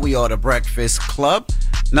God. We are The Breakfast Club.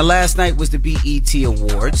 Now, last night was the BET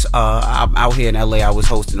Awards. I'm out here in LA. I was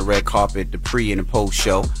hosting the red carpet, the pre and the post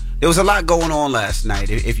show. There was a lot going on last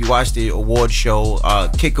night. If you watched the award show,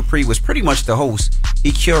 Kid Capri was pretty much the host.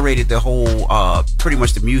 He curated the whole, pretty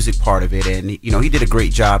much the music part of it. And, you know, he did a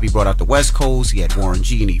great job. He brought out the West Coast. He had Warren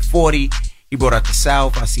G and E40. He brought out the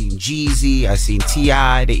South. I seen Jeezy. I seen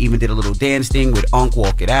T.I. They even did a little dance thing with Unk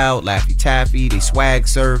Walk It Out, Laffy Taffy. They swag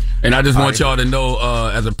surfed. And I just want y'all to know,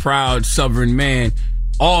 as a proud Southern man,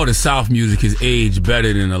 all the South music is aged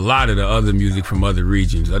better than a lot of the other music from other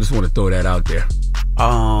regions. I just want to throw that out there.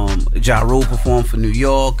 Ja Rule performed for New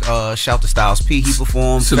York. Shout to Styles P. He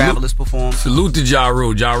performed. Fabulous performed. Salute to Ja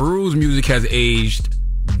Rule. Ja Rule's music has aged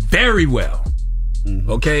very well.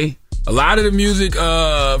 Okay? A lot of the music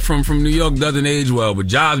from New York doesn't age well, but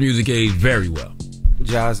Ja's music aged very well.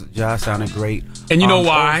 Ja sounded great. And you know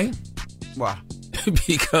why? Why?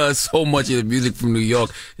 Because so much of the music from New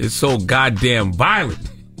York is so goddamn violent.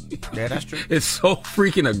 Yeah, that's true. It's so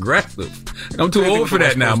freaking aggressive. I'm too old for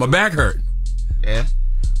that now. My back hurt. Yeah.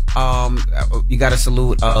 You got to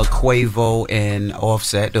salute Quavo and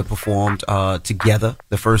Offset that performed together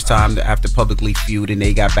the first time after publicly feuding.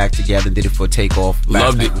 They got back together and did it for Takeoff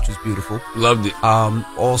last night, which was beautiful. Loved it.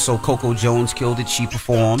 Also, Coco Jones killed it. She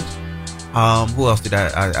performed. Who else did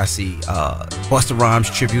I see? Busta Rhymes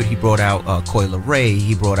tribute. He brought out Coi Leray.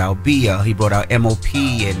 He brought out Bia. He brought out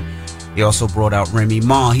M.O.P. and he also brought out Remy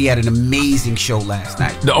Ma. He had an amazing show last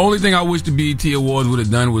night. The only thing I wish the BET Awards would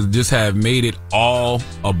have done was just have made it all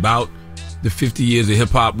about the 50 years of hip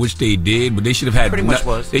hop, which they did, but they should have had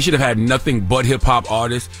they should have had nothing but hip hop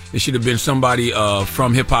artists. It should have been somebody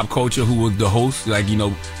from hip hop culture who was the host. Like, you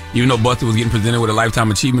know, even though Busta was getting presented with a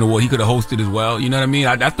Lifetime Achievement Award, he could have hosted as well. You know what I mean?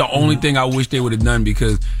 That's the only thing I wish they would have done,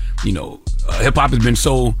 because, you know, hip hop has been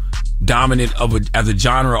so dominant as a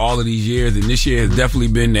genre all of these years, and this year has definitely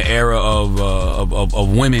been the era of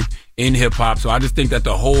women in hip hop. So I just think that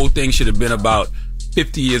the whole thing should have been about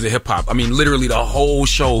 50 years of hip hop. I mean, literally the whole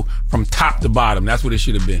show from top to bottom. That's what it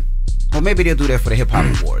should have been. Well, maybe they'll do that for the Hip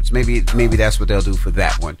Hop Awards. Maybe that's what they'll do for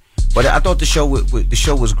that one. But I thought the show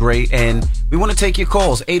was great, and we want to take your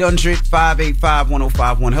calls.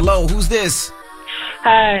 800-585-1051. Hello, who's this?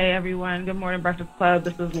 Hi, everyone. Good morning, Breakfast Club.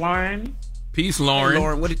 This is Lauren. Peace, Lauren. Hey,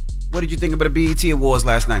 Lauren, what did you think about the BET Awards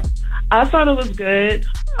last night? I thought it was good.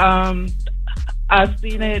 I've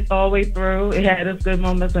seen it all the way through. It had its good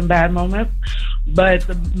moments and bad moments. But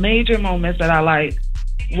the major moments that I liked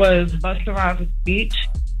was Busta Rhymes' speech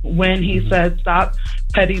when he said stop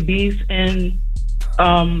petty beefs in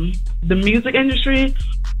the music industry.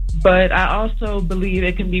 But I also believe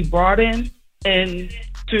it can be broadened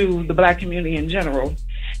into the Black community in general.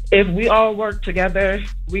 If we all work together,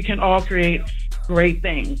 we can all create great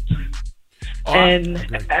things. And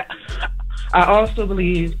I also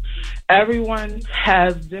believe everyone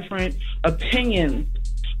has different opinions,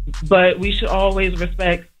 but we should always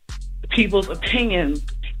respect people's opinions,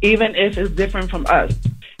 even if it's different from us.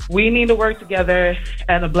 We need to work together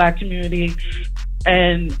as a Black community,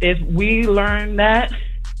 and if we learn that,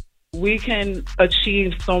 we can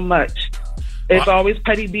achieve so much. It's always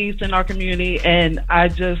petty beefs in our community, and I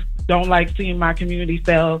just don't like seeing my community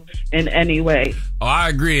fail in any way. Oh, I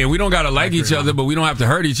agree. And we don't got to like each other, but we don't have to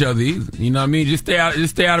hurt each other either. You know what I mean? Just stay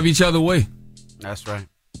out of each other's way. That's right.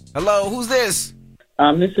 Hello, who's this?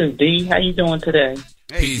 This is D. How you doing today?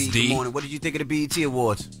 Hey, Peace, D. D. Good morning. What did you think of the BET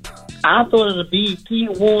Awards? I thought of the BET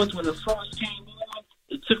Awards when it first came on.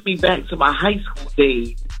 It took me back to my high school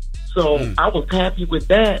days. So I was happy with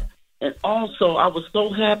that. And also, I was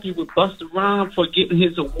so happy with Busta Rhymes for getting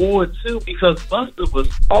his award, too, because Busta was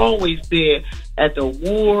always there at the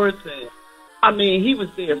awards. And I mean, he was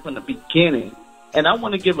there from the beginning. And I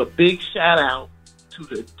want to give a big shout-out to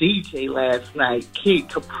the DJ last night, Kid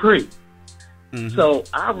Capri. Mm-hmm. So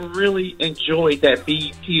I really enjoyed that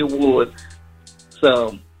BET Awards.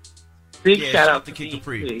 So big shout out to Kid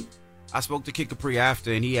Capri. I spoke to Kid Capri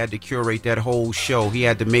after, and he had to curate that whole show. He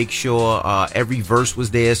had to make sure every verse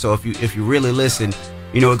was there. So if you really listen,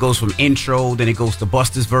 you know, it goes from intro, then it goes to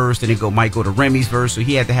Busta's verse, then it might go to Remy's verse. So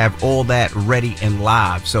he had to have all that ready and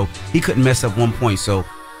live. So he couldn't mess up one point. So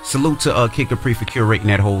salute to Kid Capri for curating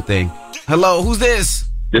that whole thing. Hello, who's this?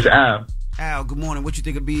 This is Al. Al, good morning. What you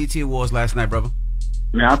think of BET Awards last night, brother?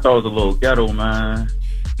 Man, I thought it was a little ghetto, man.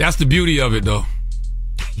 That's the beauty of it, though.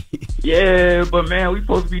 Yeah, but man, we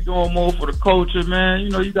supposed to be doing more for the culture, man. You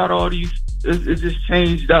know, you got all these. It's just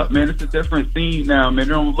changed up, man. It's a different scene now, man. It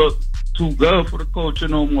don't look too good for the culture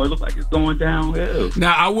no more. It looks like it's going downhill.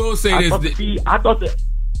 Now, I will say I thought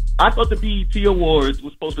the BET Awards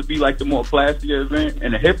was supposed to be like the more classier event,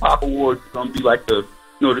 and the Hip Hop Awards was gonna be like the,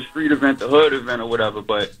 you know, the street event, the hood event, or whatever.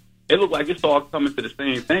 But it looked like it's all coming to the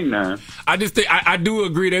same thing now. I just think I do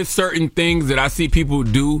agree. There's certain things that I see people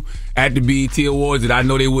do at the BET Awards that I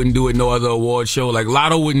know they wouldn't do at no other award show. Like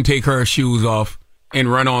Lotto wouldn't take her shoes off and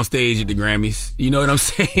run on stage at the Grammys. You know what I'm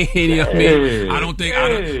saying? You know what I mean? I don't think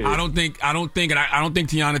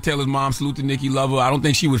Tiana Taylor's mom, salute to Nikki Lover. I don't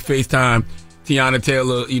think she would FaceTime Tiana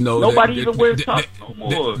Taylor, you know. Nobody even wears tux no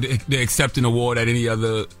more. The accepting award at any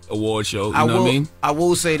other award show. You know what I mean? I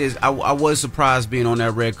will say this. I was surprised being on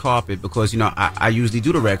that red carpet because, you know, I usually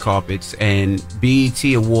do the red carpets, and BET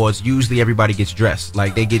Awards, usually everybody gets dressed.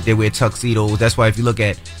 Like they wear tuxedos. That's why if you look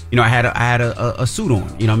at, you know, I had a suit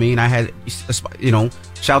on. You know what I mean? I had, you know,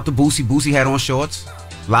 shout to Boosie. Boosie had on shorts.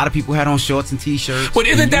 A lot of people had on shorts and T-shirts. But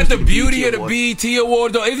isn't that the beauty of the BET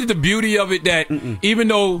Awards, though? Isn't the beauty of it that even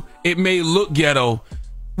though it may look ghetto,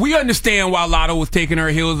 we understand why Lotto was taking her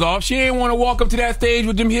heels off. She didn't want to walk up to that stage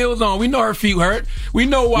with them heels on. We know her feet hurt. We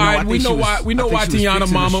know why. We know why Tiana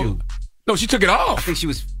Mama. No, she took it off. I think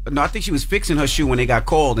she was fixing her shoe when they got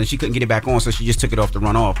called, and she couldn't get it back on, so she just took it off to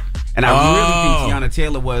run off. And I really think Tiana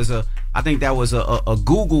Taylor was I think that was a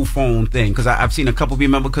Google phone thing, because I've seen a couple of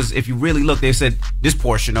remember, because if you really look, they said this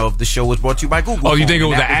portion of the show was brought to you by Google. Oh, you think it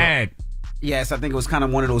was an ad? Yes, I think it was kind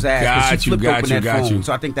of one of those ads. Got you.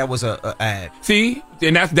 So I think that was a ad. See,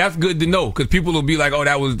 and that's good to know, because people will be like, "Oh,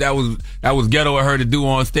 that was ghetto of her to do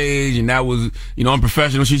on stage, and that was, you know,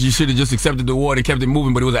 unprofessional. She should have just accepted the award and kept it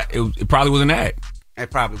moving." But it probably was an ad. It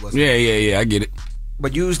probably was. Yeah. I get it.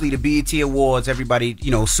 But usually the BET Awards, everybody, you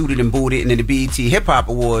know, suited and booted, and then the BET Hip Hop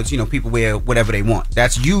Awards, you know, people wear whatever they want.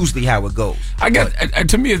 That's usually how it goes. I guess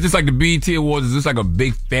to me, it's just like the BET Awards is just like a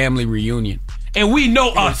big family reunion, and we know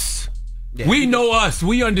us. Yeah. We know us.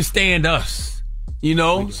 We understand us. You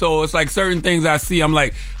know, so it's like certain things I see, I'm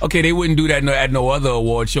like, okay, they wouldn't do that at no other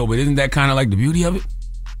award show, but isn't that kind of like the beauty of it?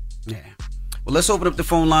 Yeah. Well, let's open up the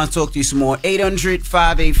phone lines, talk to you some more.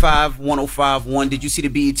 800-585-1051. Did you see the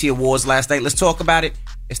BET Awards last night? Let's talk about it.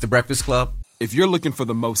 It's The Breakfast Club. If you're looking for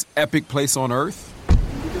the most epic place on earth,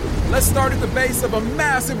 let's start at the base of a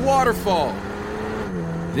massive waterfall.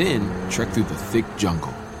 Then trek through the thick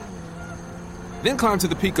jungle. Then climb to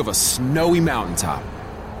the peak of a snowy mountaintop.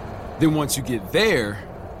 Then once you get there,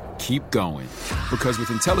 keep going. Because with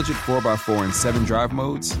intelligent 4x4 and 7 drive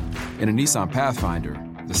modes and a Nissan Pathfinder,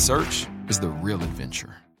 the search is the real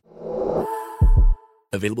adventure.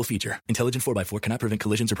 Available feature. Intelligent 4x4 cannot prevent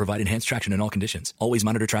collisions or provide enhanced traction in all conditions. Always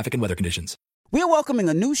monitor traffic and weather conditions. We're welcoming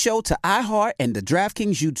a new show to iHeart and the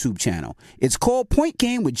DraftKings YouTube channel. It's called Point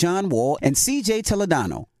Game with John Wall and CJ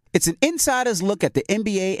Toledano. It's an insider's look at the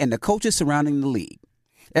NBA and the coaches surrounding the league.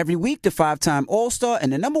 Every week, the 5-time All-Star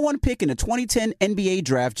and the #1 pick in the 2010 NBA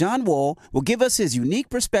Draft, John Wall, will give us his unique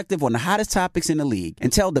perspective on the hottest topics in the league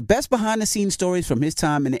and tell the best behind-the-scenes stories from his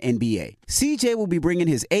time in the NBA. CJ will be bringing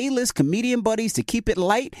his A-list comedian buddies to keep it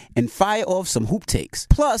light and fire off some hoop takes.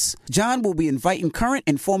 Plus, John will be inviting current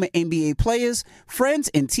and former NBA players, friends,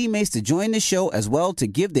 and teammates to join the show as well to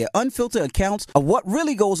give their unfiltered accounts of what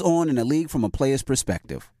really goes on in the league from a player's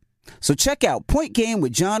perspective. So check out Point Game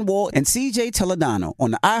with John Wall and CJ Toledano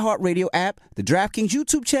on the iHeartRadio app, the DraftKings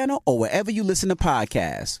YouTube channel, or wherever you listen to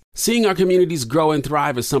podcasts. Seeing our communities grow and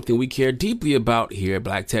thrive is something we care deeply about here at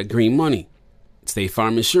Black Tech Green Money. State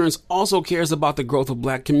Farm Insurance also cares about the growth of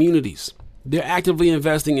Black communities. They're actively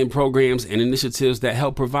investing in programs and initiatives that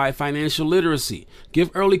help provide financial literacy,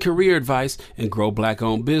 give early career advice, and grow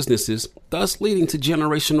Black-owned businesses, thus leading to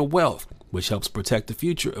generational wealth, which helps protect the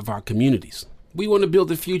future of our communities. We want to build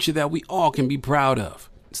a future that we all can be proud of.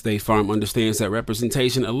 State Farm understands that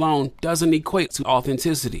representation alone doesn't equate to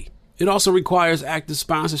authenticity. It also requires active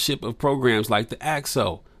sponsorship of programs like the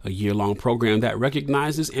AXO, a year-long program that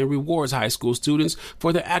recognizes and rewards high school students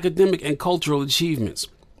for their academic and cultural achievements.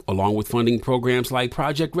 along with funding programs like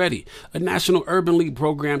Project Ready, a National Urban League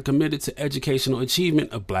program committed to educational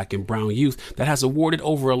achievement of Black and brown youth that has awarded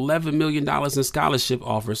over $11 million in scholarship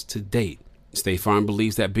offers to date. State Farm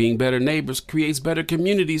believes that being better neighbors creates better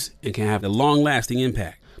communities and can have a long-lasting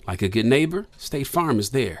impact. Like a good neighbor, State Farm is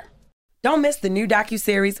there. Don't miss the new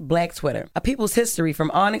docuseries Black Twitter, A People's History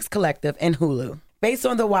from Onyx Collective and Hulu. Based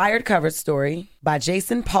on the Wired cover story by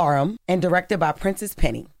Jason Parham and directed by Princess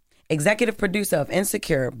Penny. Executive producer of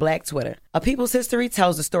Insecure, Black Twitter. A People's History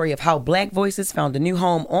tells the story of how Black voices found a new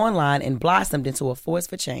home online and blossomed into a force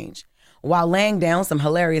for change, while laying down some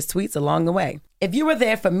hilarious tweets along the way. If you were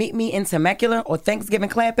there for Meet Me in Temecula or Thanksgiving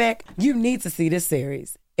Clapback, you need to see this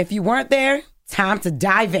series. If you weren't there, time to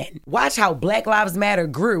dive in. Watch how Black Lives Matter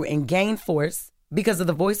grew and gained force because of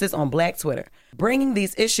the voices on Black Twitter, bringing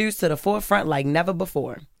these issues to the forefront like never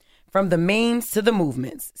before. From the memes to the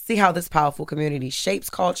movements, see how this powerful community shapes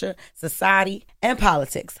culture, society, and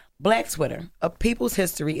politics. Black Twitter, A People's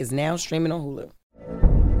History is now streaming on Hulu.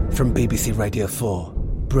 From BBC Radio 4,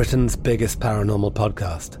 Britain's biggest paranormal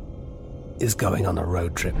podcast is going on a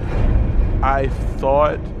road trip. I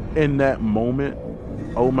thought in that moment,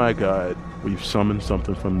 oh my God, we've summoned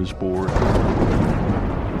something from this board.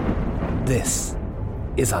 This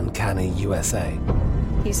is Uncanny USA.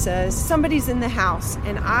 He says, somebody's in the house,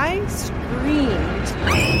 and I screamed.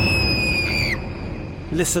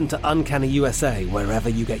 Listen to Uncanny USA wherever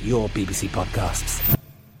you get your BBC podcasts,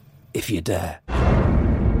 if you dare.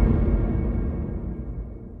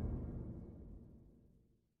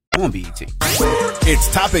 On BET.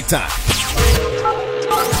 It's topic time.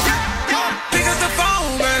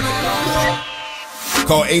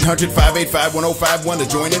 Call 800-585-1051 to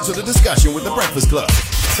join into the discussion with the Breakfast Club.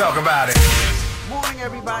 Talk about it. Morning,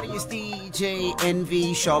 everybody. It's DJ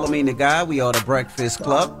NV, Charlamagne the Guy. We are the Breakfast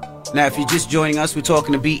Club. Now, if you're just joining us, we're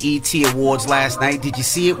talking to BET Awards last night. Did you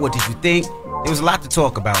see it? What did you think? There was a lot to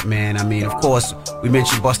talk about, man. I mean, of course, we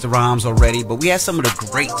mentioned Busta Rhymes already, but we had some of the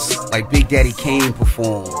greats, like Big Daddy Kane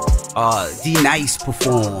perform, D-Nice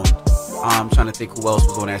performed. I'm trying to think who else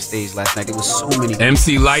was on that stage last night. There was so many.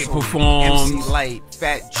 MC Light performed. MC Light,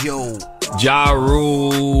 Fat Joe. Ja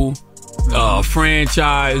Rule.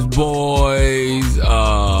 Franchise Boys,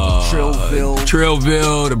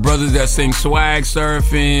 Trillville, the brothers that sing Swag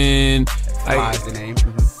Surfing. What's the name?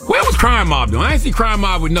 Where was Crime Mob doing? I didn't see Crime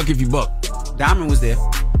Mob with Nuck If You Buck. Diamond was there.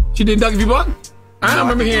 She did Nuck If You Buck? I don't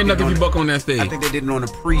remember hearing Nuck If You Buck on that stage. I think they did it on the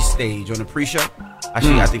pre-stage, on the pre-show. I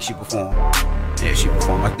think she performed. Yeah, she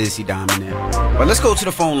performed. I did see Diamond there. But let's go to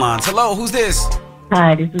the phone lines. Hello, who's this?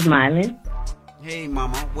 Hi, this is Mylan. Hey,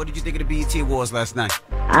 Mama. What did you think of the BET Awards last night?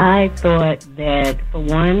 I thought that, for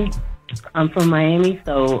one, I'm from Miami,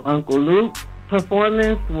 so Uncle Luke's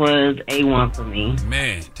performance was A1 for me.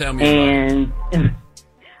 Man, tell me and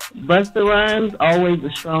Busta Rhymes, always a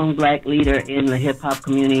strong Black leader in the hip-hop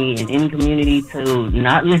community, and any community to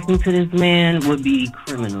not listen to this man would be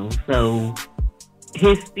criminal. So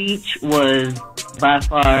his speech was by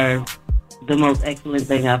far the most excellent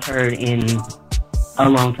thing I've heard in a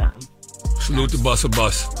long time. Salute to Busta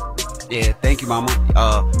Bus. Yeah, thank you, Mama.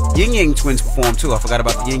 Ying Yang Twins performed too. I forgot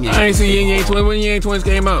about the Ying Yang. I ain't see Ying Yang Twins when Ying Yang Twins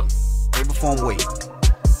came out. They performed way.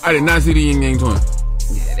 I did not see the Ying Yang Twins.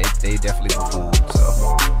 Yeah, they definitely performed.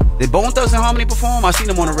 So, did Bone Thugs and Harmony perform? I seen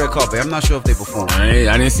them on the red carpet. I'm not sure if they performed.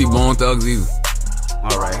 I didn't see Bone Thugs either.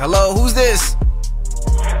 All right. Hello, who's this?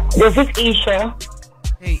 This is Isha.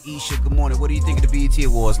 Hey, Isha. Good morning. What do you think of the BET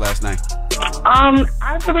Awards last night?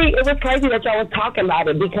 Actually, it was crazy that y'all was talking about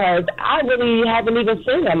it because I really haven't even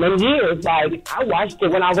seen them in years. Like, I watched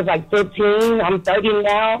it when I was like 15. I'm 30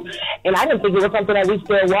 now, and I didn't think it was something that we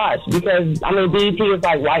still watch because, I mean, BET is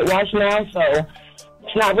like whitewashed now, so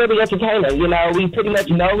it's not really entertaining. You know, we pretty much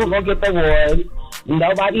know who's going to get the award.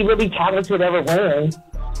 Nobody really talented ever wins.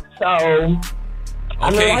 So,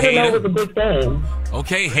 I didn't know it was a big thing.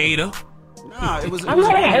 Okay, hater. Nah, it was. I'm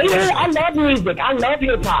not a hater. I love music. I love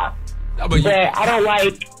hip hop. But I don't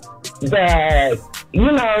like the,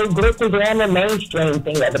 glitz and glamour mainstream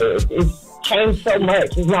thing of it is. It's changed so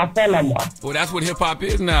much. It's not fun no more. Well, that's what hip hop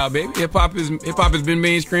is now, baby. Hip hop has been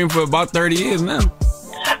mainstream for about 30 years now.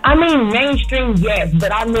 I mean, mainstream, yes,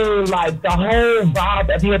 but I mean, like, the whole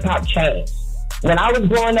vibe of hip hop changed. When I was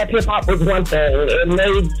growing up, hip-hop was one thing. It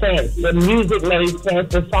made sense. The music made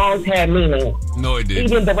sense. The songs had meaning. No, it didn't.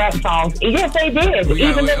 Even the rap songs. Yes, they did.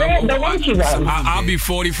 Even the raunchy ones. I'll be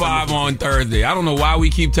 45 on Thursday. I don't know why we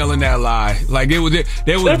keep telling that lie. Like, there was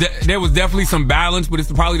definitely some balance, but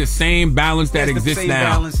it's probably the same balance that exists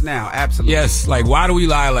now. Balance now, absolutely. Yes, like, why do we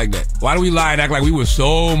lie like that? Why do we lie and act like we were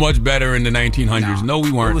so much better in the 1900s? No,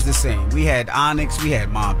 we weren't. It was the same. We had Onyx. We had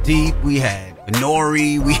Mobb Deep. We had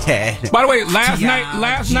Nori. We had. By the way,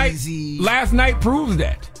 last night proves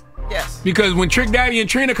that. Yes. Because when Trick Daddy and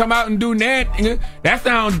Trina come out and do that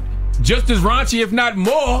sounds just as raunchy, if not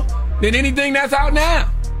more, than anything that's out now.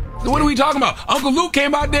 So what are we talking about? Uncle Luke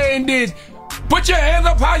came out there and did, put your hands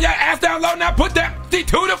up high, your ass down low, now put that to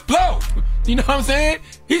the floor. You know what I'm saying?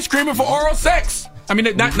 He's screaming for oral sex. I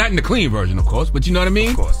mean, not in the clean version, of course, but you know what I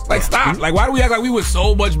mean? Of course. Like, stop. Like, why do we act like we were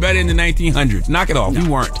so much better in the 1900s? Knock it off. No. We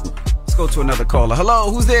weren't. Let's go to another caller. Hello,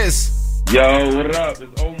 who's this? Yo, what up?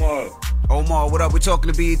 It's Omar. Omar, what up? We're talking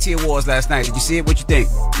to BET Awards last night. Did you see it? What you think?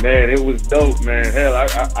 Man, it was dope, man. Hell,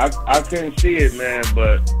 I couldn't see it, man,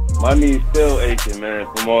 but my knees still aching, man,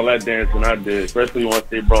 from all that dancing I did, especially once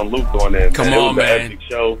they brought Luke on there. Come on, man. It was an epic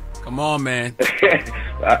show. Come on, man.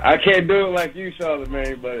 I can't do it like you,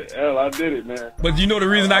 Charlamagne, but hell, I did it, man. But you know the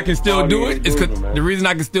reason I can still do it is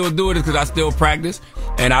because I still practice,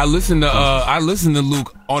 and I listen to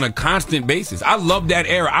Luke on a constant basis. I love that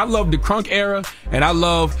era. I love the crunk era, and I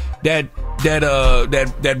love that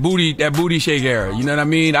booty shake era. You know what I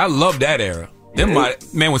mean? I love that era. Them when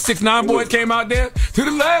 6ix9ine Boys came out there, to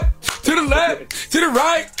the left, to the left, to the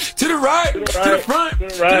right, to the right, to the front, to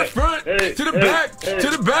the front, to the back, to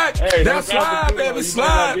the back. That's slide, baby,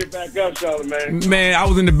 slide. Get back up, Charlamagne. Man, I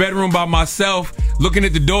was in the bedroom by myself, looking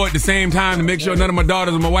at the door at the same time to make sure none of my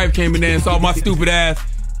daughters or my wife came in there and saw my stupid ass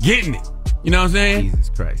getting it. You know what I'm saying?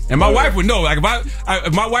 Jesus Christ. And my wife would know. Like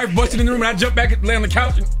if my wife busted in the room and I jumped back and lay on the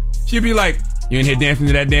couch, she'd be like, "You in here dancing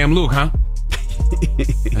to that damn Luke, huh?"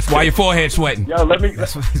 That's why your forehead sweating. Yo, let me. I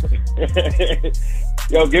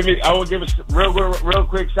will give a real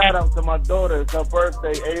quick shout out to my daughter. It's her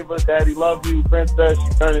birthday. Ava, Daddy love you, Princess.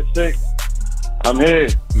 She's turning 6. I'm here.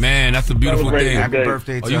 Man, that's a beautiful thing. Happy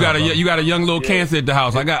birthday to you got a young little cancer at the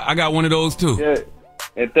house. I got one of those too. Yeah.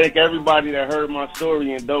 And thank everybody that heard my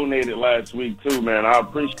story and donated last week too, man. I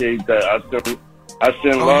appreciate that. I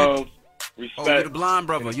send love, respect. Oh, you the blind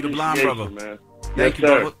brother. You the blind brother. Man. Thank you,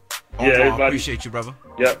 brother. I appreciate you, brother.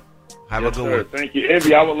 Yep. Have a good one. Thank you,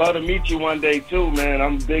 Envy. I would love to meet you one day too, man.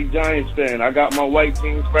 I'm a big Giants fan. I got my white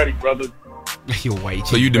teams ready, brother. You're white.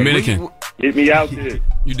 So you Dominican? Get me out there.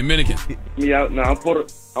 You Dominican? Get me out. No, I'm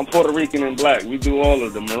Puerto Rican and black. We do all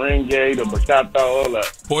of the merengue, the bachata, all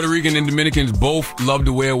that. Puerto Rican and Dominicans both love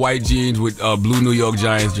to wear white jeans with blue New York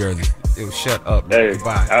Giants jerseys. Shut up. Man.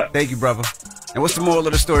 Goodbye. Thank you, brother. And what's the moral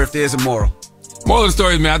of the story, if there's a moral? Moral of the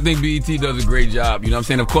story is, man, I think BET does a great job. You know what I'm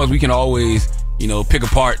saying? Of course, we can always, pick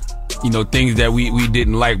apart, things that we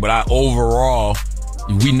didn't like. But overall,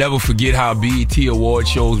 we never forget how BET award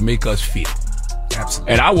shows make us feel.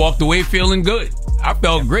 Absolutely. And I walked away feeling good. I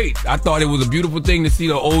felt great. I thought it was a beautiful thing to see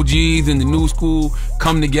the OGs and the new school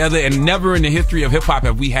come together. And never in the history of hip-hop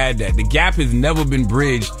have we had that. The gap has never been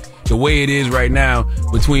bridged the way it is right now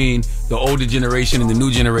between the older generation and the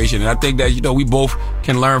new generation. And I think that, we both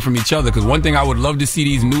can learn from each other. Because one thing I would love to see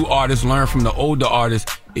these new artists learn from the older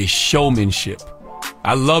artists is showmanship.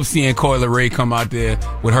 I love seeing Coi Leray come out there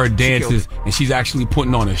with her dances and she's actually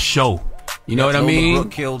putting on a show. You know what I mean?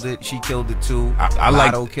 Brooke killed it. She killed it too.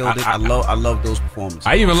 Lotto killed it. I love those performances.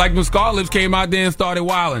 I even like when Scarlips came out there and started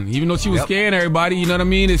wilding. Even though she was scaring everybody, you know what I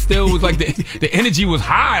mean? It still was like the energy was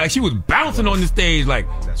high. Like she was bouncing on the stage. Like,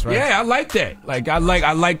 that's right. Yeah, I like that. Like I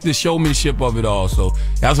like the showmanship of it all. So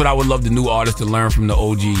that's what I would love the new artists to learn from the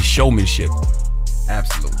OG showmanship.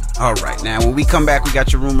 Absolutely. All right. Now, when we come back, we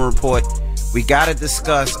got your rumor report. We got to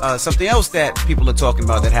discuss something else that people are talking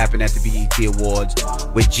about that happened at the BET Awards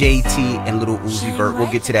with JT and Lil Uzi Vert.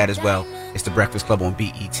 We'll get to that as well. It's the Breakfast Club on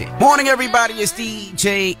BET. Morning, everybody. It's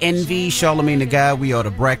DJ NV, Charlamagne the Guy. We are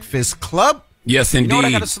the Breakfast Club. Yes, indeed. You know what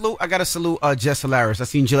I got to salute? Jess Hilarious. I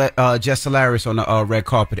seen Jess Hilarious on the red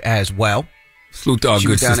carpet as well. Salute to our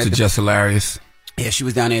good sister Jess Hilarious. Yeah, she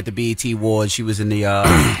was down there at the BET Awards. She was in the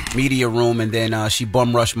media room, and then she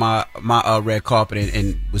bum rushed my red carpet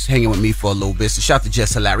and was hanging with me for a little bit. So shout out to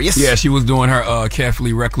Jess Hilarious. Yeah, she was doing her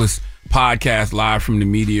Carefully Reckless podcast live from the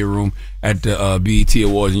media room at the BET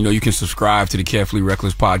Awards. You can subscribe to the Carefully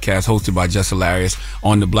Reckless podcast hosted by Jess Hilarious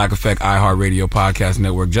on the Black Effect iHeartRadio podcast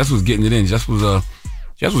network. Jess was getting it in. Jess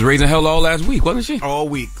was raising hell all last week, wasn't she? All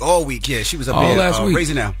week. Yeah, she was up all there last week.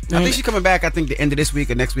 Raising hell. I think she's coming back. I think the end of this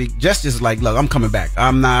week or next week. Jess just like, look, I'm coming back.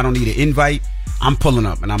 I don't need an invite. I'm pulling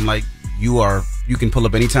up, and I'm like, you can pull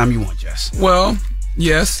up anytime you want, Jess. Well,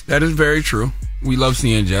 yes, that is very true. We love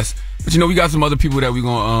seeing Jess, but we got some other people that we're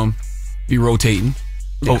gonna be rotating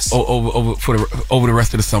over the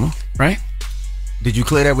rest of the summer, right? Did you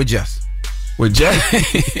clear that with Jess? With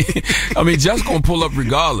Jess, I mean, Jess gonna pull up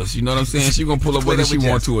regardless. You know what I'm saying? She gonna pull up whether she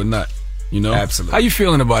want to or not. Absolutely. How you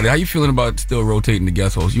feeling about it? How you feeling about still rotating the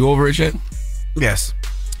guest host? You over it yet? Yes.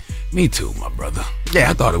 Me too, my brother. Yeah.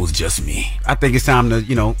 I thought it was just me. I think it's time to,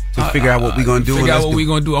 figure out what we're going to do. Figure out what we're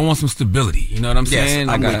going to do. I want some stability. You know what I'm saying?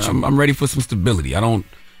 Yes, I'm ready for some stability.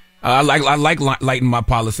 I like lighting my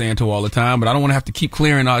Palo Santo all the time, but I don't want to have to keep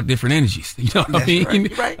clearing out different energies. You know what I mean?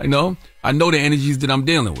 Right. I know the energies that I'm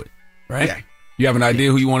dealing with, right? Yeah. You have an idea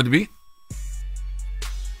who you want it to be?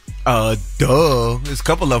 Duh. There's a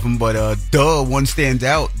couple of them, but one stands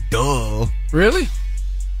out. Duh. Really?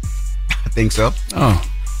 I think so. Oh,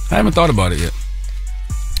 I haven't thought about it yet.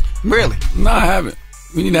 Really? No, I haven't.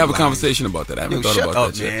 We need to have a conversation about that. I haven't thought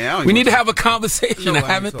about that yet. We need to have a conversation. I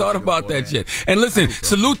haven't thought about that yet. And listen,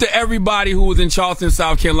 salute to everybody who was in Charleston,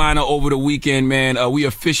 South Carolina over the weekend, man. We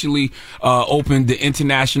officially opened the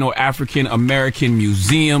International African American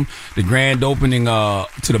Museum. The grand opening to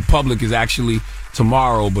the public is actually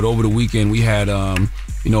tomorrow, but over the weekend we had a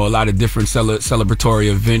lot of different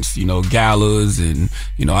celebratory events, galas, and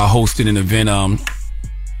I hosted an event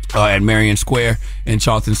at Marion Square in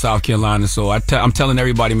Charleston, South Carolina. So I'm telling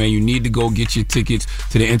everybody, man, you need to go get your tickets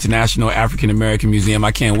to the International African American Museum.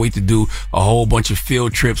 I can't wait to do a whole bunch of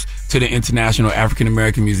field trips to the International African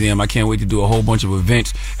American Museum. I can't wait to do a whole bunch of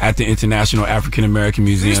events at the International African American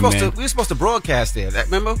Museum, we were supposed to broadcast there.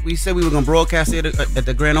 Remember? We said we were going to broadcast there at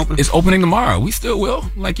the grand opening? It's opening tomorrow. We still will.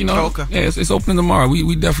 Okay. Yeah, it's opening tomorrow.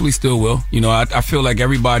 We definitely still will. I feel like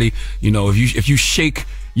everybody, if you shake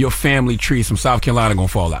your family tree, some South Carolina gonna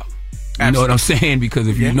fall out. You Absolutely. Know what I'm saying? Because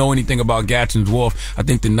if you know anything about Gadsden's Wharf, I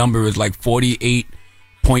think the number is like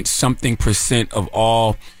 48% of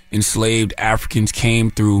all enslaved Africans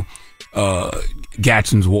came through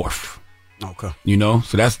Gadsden's Wharf. Okay.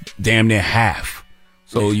 So that's damn near half.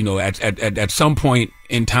 So at some point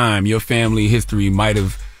in time, your family history might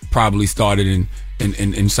have probably started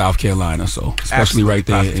in South Carolina. So especially right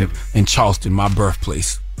there in Charleston, my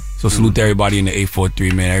birthplace. So salute to everybody in the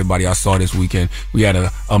 843, man. Everybody I saw this weekend. We had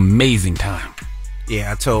an amazing time.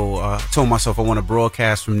 Yeah, I told myself I want to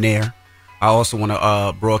broadcast from there. I also want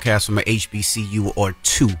to broadcast from an HBCU or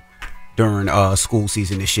two during school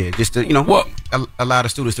season this year. Just to, allow the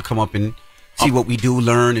students to come up and see what we do,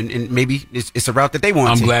 learn, and maybe it's a route that they want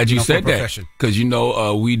to take. I'm glad you said that. Because,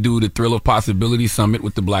 we do the Thrill of Possibility Summit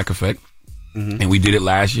with the Black Effect. Mm-hmm. And we did it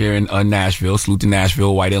last year in Nashville. Salute to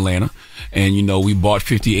Nashville, White Atlanta. And, we brought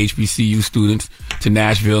 50 HBCU students to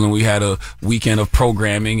Nashville, and we had a weekend of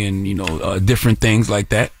programming and, different things like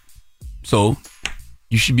that. So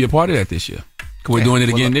you should be a part of that this year. Cause we're doing it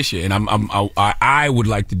again this year. And I would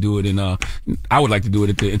like to do it at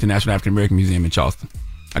the International African American Museum in Charleston.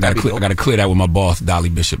 I got to clear that with my boss, Dolly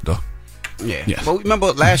Bishop, though. Yeah. Yes. Well,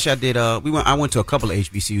 remember last year I went to a couple of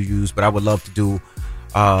HBCUs, but I would love to do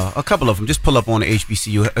a couple of them. Just pull up on the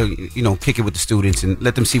HBCU, kick it with the students and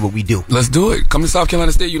let them see what we do. Let's do it. Come to South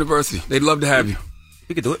Carolina State University. They'd love to have you.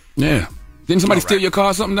 We could do it. Yeah. Didn't somebody steal your car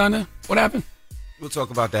or something down there? What happened? We'll talk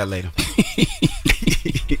about that later.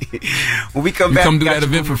 When we come back, come do that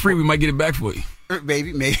event for free. We might get it back for you.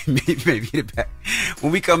 Maybe get it back.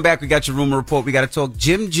 When we come back, we got your rumor report. We got to talk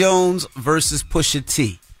Jim Jones versus Pusha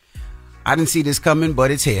T. I didn't see this coming,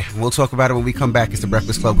 but it's here. We'll talk about it when we come back. It's the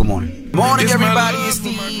Breakfast Club. Good morning. Morning, everybody. It's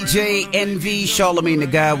DJ NV, Charlamagne the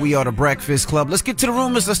Guy. We are the Breakfast Club. Let's get to the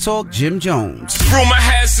rumors. Let's talk Jim Jones. Rumor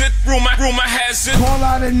has it. Rumor has it. Call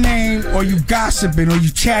out a name, or you gossiping, or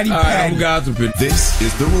you chatty patty. I'm gossiping. This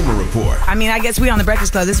is the Rumor Report. I mean, I guess we on the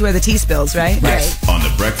Breakfast Club. This is where the tea spills, right? Yes, on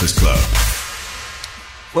the Breakfast Club.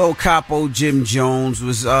 Well, Capo Jim Jones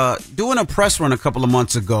was doing a press run a couple of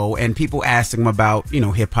months ago, and people asked him about,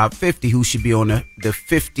 Hip Hop 50, who should be on the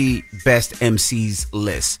 50 best MCs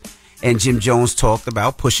list. And Jim Jones talked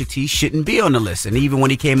about Pusha T shouldn't be on the list. And even when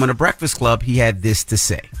he came on the Breakfast Club, he had this to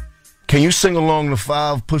say. Can you sing along the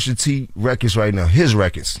 5 Pusha T records right now? His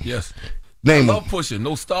records. Yes. Name I love Pusha.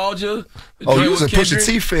 Nostalgia. Oh, you was a Pusha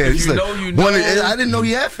T fan. You know. I didn't know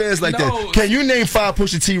you had fans like that. Can you name 5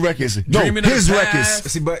 Pusha T records? No, his records.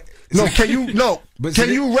 Can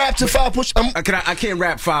you rap to 5 Pusha? I can't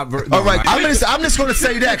rap 5. All right, I'm just going to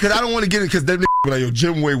say that because I don't want to get it because them be like, yo,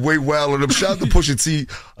 Jim way wild on them. Shout out to Pusha T.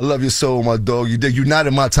 I love your soul, my dog. You're not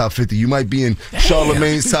in my top 50. You might be in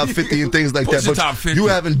Charlamagne's top 50 and things like that. But you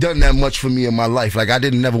haven't done that much for me in my life. Like I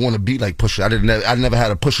didn't never want to be like Pusha. I never had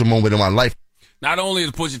a Pusha moment in my life. Not only is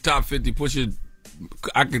Pusha top 50,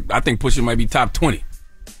 I think Pusha might be top 20.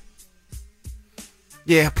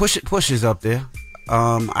 Yeah, Pusha's up there.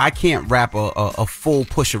 I can't rap a full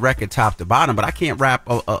Pusha record top to bottom, but I can't rap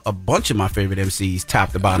a bunch of my favorite MCs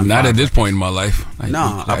top to bottom. Not at this point in my life. I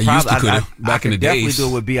used to could back in the days. I definitely do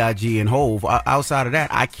it with B.I.G. and Hove. Outside of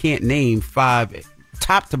that, I can't name 5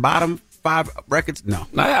 top to bottom 5 records. No,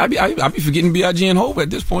 I be forgetting B.I.G. and Hove at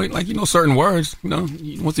this point. Like certain words.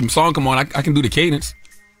 Once the song come on, I can do the cadence.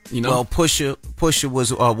 You know? Well, Pusha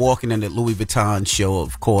was walking in the Louis Vuitton show,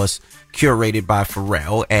 of course, curated by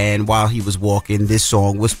Pharrell. And while he was walking, this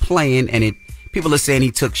song was playing, and people are saying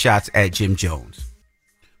he took shots at Jim Jones.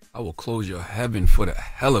 I will close your heaven for the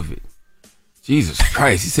hell of it. Jesus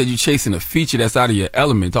Christ. He said you're chasing a feature that's out of your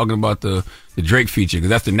element, talking about the Drake feature, because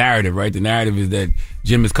that's the narrative, right? The narrative is that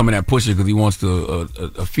Jim is coming at Pusha because he wants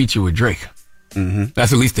a feature with Drake. Mm-hmm.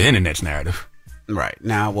 That's at least the internet's narrative. Right.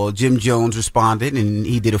 Now, well, Jim Jones responded, and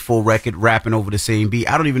he did a full record rapping over the same beat.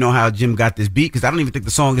 I don't even know how Jim got this beat, because I don't even think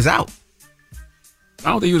the song is out.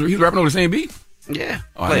 I don't think he was rapping over the same beat? Yeah.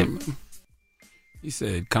 He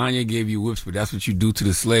said, Kanye gave you whips, but that's what you do to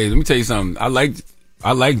the slaves. Let me tell you something. I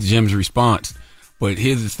like Jim's response, but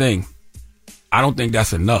here's the thing. I don't think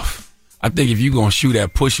that's enough. I think if you're going to shoot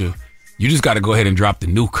at Pusha, you just got to go ahead and drop the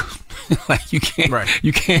nuke. Like you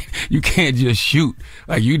can't just shoot.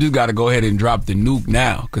 Like you just got to go ahead and drop the nuke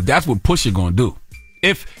now, because that's what Pusha going to do.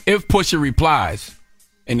 If Pusha replies,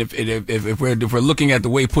 and if we're looking at the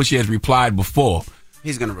way Pusha has replied before,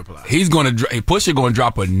 he's going to reply. Pusha going to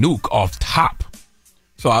drop a nuke off top.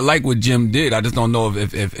 So I like what Jim did. I just don't know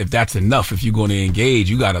if that's enough. If you're going to engage,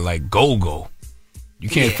 you got to like go. You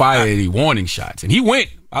can't fire any warning shots. And he went.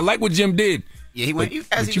 I like what Jim did. Yeah, he went.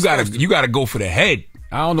 But you got to go for the head.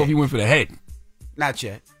 I don't know if he went for the head. Not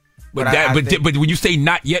yet. But when you say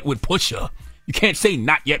not yet with Pusha, you can't say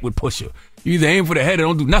not yet with Pusha. You either aim for the head or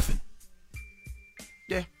don't do nothing.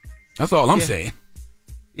 Yeah. That's all I'm saying.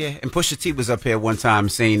 Yeah, and Pusha T was up here one time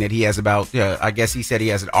saying that he has about, I guess he said he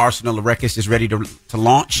has an arsenal of records just ready to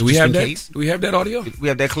launch. Do we have that? Do we have that audio? We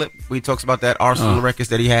have that clip where he talks about that arsenal of records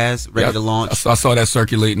that he has ready to launch. I saw that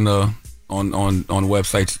circulating on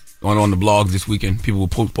websites, on the blogs this weekend. People were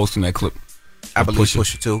posting that clip. I believe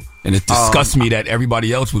Pusha too. And it disgusts me that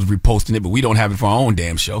everybody else was reposting it, but we don't have it for our own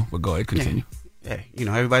damn show. But go ahead, continue. Yeah,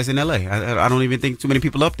 everybody's in L.A. I don't even think too many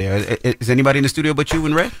people up there. Is anybody in the studio but you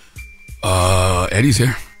and Red? Eddie's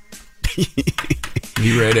here.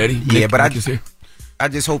 You read Eddie? Yeah, Nick, but Nick is here. I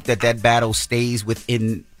just hope that battle stays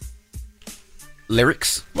within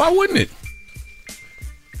lyrics. Why wouldn't it?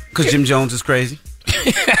 Because Jim Jones is crazy.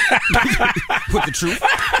 Put the truth.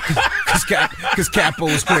 Because Capo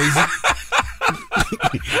is crazy.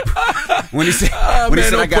 when he said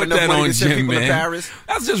I got enough money to send people to Paris.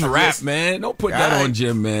 That's just rap, man. Don't put that on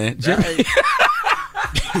Jim, man. Jim.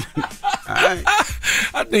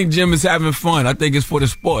 I think Jim is having fun. I think it's for the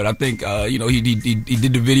sport. I think he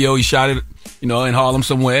did the video, he shot it, in Harlem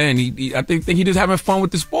somewhere, and I think he just having fun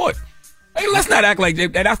with the sport. Hey, let's not act like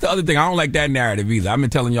that. That's the other thing. I don't like that narrative either. I've been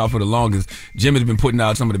telling y'all for the longest, Jim has been putting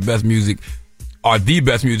out some of the best music, or the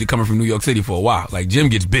best music coming from New York City for a while. Like Jim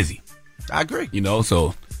gets busy. I agree.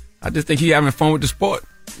 So I just think he having fun with the sport.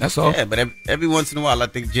 That's all. Yeah, but every once in a while, I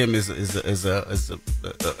think Jim is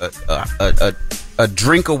a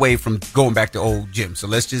drink away from going back to old Jim. So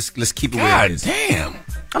let's keep it where it is. Damn.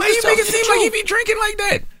 Why you make it seem like he be drinking like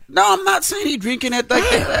that? No, I'm not saying he's drinking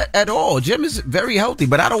at all. Jim is very healthy,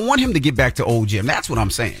 but I don't want him to get back to old Jim. That's what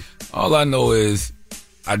I'm saying. All I know is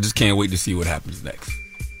I just can't wait to see what happens next.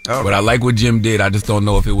 But right. I like what Jim did. I just don't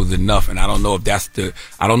know if it was enough, and I don't know if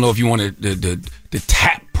I don't know if you want to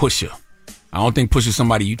tap Pusha. I don't think Pusha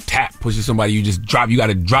somebody you tap. Pusha somebody you just drop. You got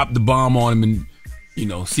to drop the bomb on him and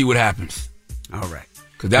see what happens. All right,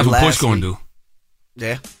 because that's what Push gonna do.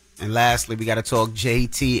 Yeah. And lastly, we got to talk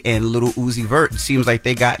JT and Lil Uzi Vert. It seems like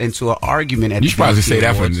they got into an argument at you should probably say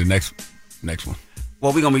that for the next one.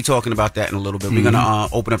 Well, we're going to be talking about that in a little bit. We're going to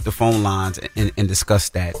open up the phone lines and discuss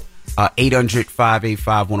that.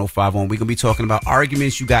 800-585-1051. We're going to be talking about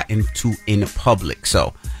arguments you got into in public.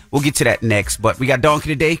 So we'll get to that next. But we got Donkey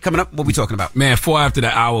Today coming up. What are we talking about? Man, 4 after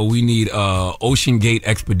the hour, we need Ocean Gate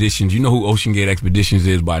Expeditions. You know who Ocean Gate Expeditions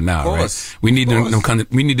is by now, right? We need them to come to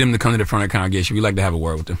the front of the congregation. We'd like to have a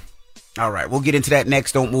word with them. All right, we'll get into that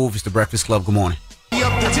next. Don't move. It's the Breakfast Club. Good morning.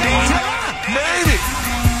 Damn,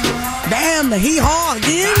 the hee-haw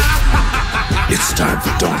again. It's time for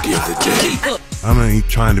Donkey of the Day. I ain't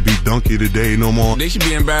trying to be Donkey today no more. They should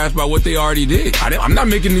be embarrassed by what they already did. I'm not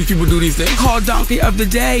making these people do these things. Called Donkey of the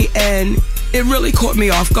Day, and it really caught me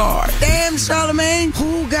off guard. Damn, Charlamagne,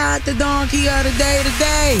 who got the Donkey of the Day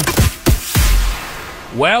today?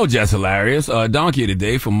 Well, just hilarious. Donkey of the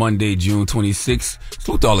Day for Monday, June 26th.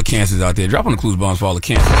 Salute to all the cancers out there. Drop on the clues bombs for all the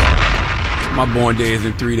cancers. My born day is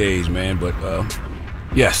in 3 days, man. But,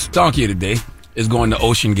 yes, Donkey of the Day is going to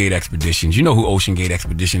Ocean Gate Expeditions. You know who Ocean Gate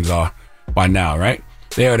Expeditions are by now, right?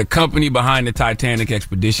 They are the company behind the Titanic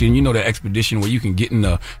expedition. You know the expedition where you can get in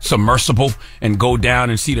a submersible and go down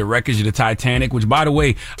and see the wreckage of the Titanic, which, by the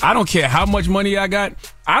way, I don't care how much money I got.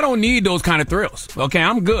 I don't need those kind of thrills. Okay,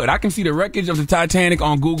 I'm good. I can see the wreckage of the Titanic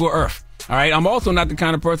on Google Earth. All right. I'm also not the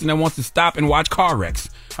kind of person that wants to stop and watch car wrecks.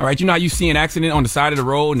 All right. You know how you see an accident on the side of the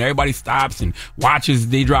road and everybody stops and watches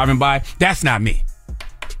they driving by? That's not me.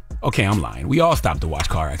 Okay, I'm lying. We all stop to watch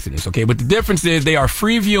car accidents, okay? But the difference is they are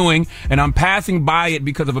free viewing, and I'm passing by it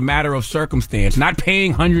because of a matter of circumstance, not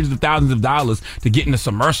paying hundreds of thousands of dollars to get in a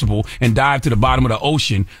submersible and dive to the bottom of the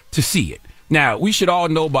ocean to see it. Now, we should all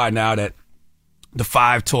know by now that the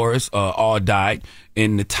 5 tourists all died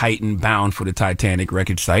in the Titan bound for the Titanic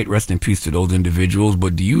wreckage site. Rest in peace to those individuals.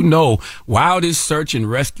 But do you know, while this search and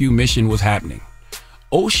rescue mission was happening,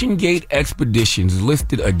 OceanGate Expeditions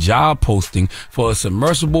listed a job posting for a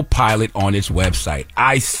submersible pilot on its website.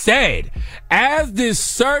 I said, as this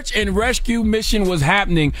search and rescue mission was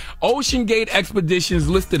happening, OceanGate Expeditions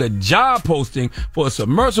listed a job posting for a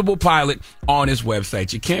submersible pilot on its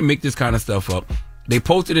website. You can't make this kind of stuff up. They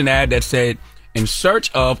posted an ad that said, in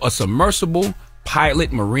search of a submersible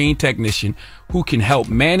pilot marine technician who can help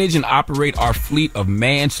manage and operate our fleet of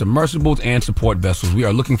manned submersibles and support vessels. We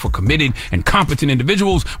are looking for committed and competent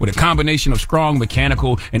individuals with a combination of strong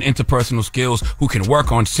mechanical and interpersonal skills who can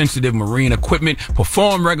work on sensitive marine equipment,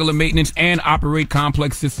 perform regular maintenance, and operate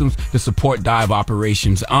complex systems to support dive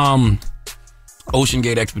operations.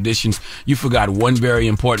 OceanGate Expeditions, you forgot one very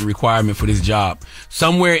important requirement for this job.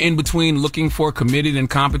 Somewhere in between looking for committed and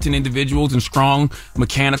competent individuals and strong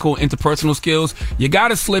mechanical interpersonal skills, you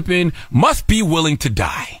gotta slip in, must be willing to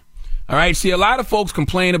die. All right. See, a lot of folks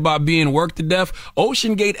complain about being worked to death.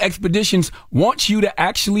 OceanGate Expeditions wants you to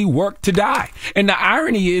actually work to die. And the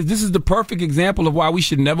irony is, this is the perfect example of why we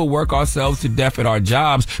should never work ourselves to death at our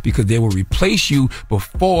jobs, because they will replace you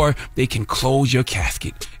before they can close your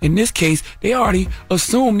casket. In this case, they already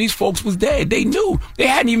assumed these folks was dead. They knew they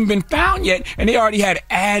hadn't even been found yet, and they already had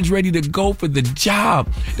ads ready to go for the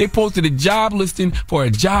job. They posted a job listing for a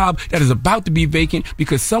job that is about to be vacant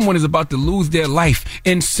because someone is about to lose their life.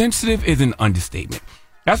 Insensitive is an understatement.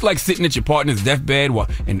 That's like sitting at your partner's deathbed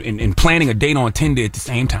and planning a date on Tinder at the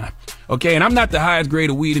same time. Okay, and I'm not the highest grade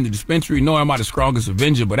of weed in the dispensary, nor am I the strongest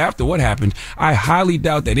Avenger, but after what happened, I highly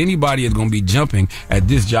doubt that anybody is going to be jumping at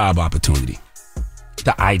this job opportunity.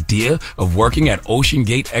 The idea of working at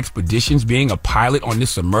OceanGate Expeditions, being a pilot on this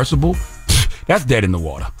submersible, that's dead in the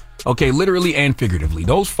water. Okay, literally and figuratively.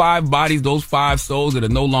 Those 5 bodies, those 5 souls that are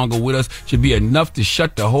no longer with us should be enough to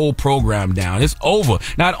shut the whole program down. It's over.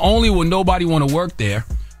 Not only will nobody want to work there,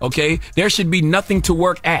 okay, there should be nothing to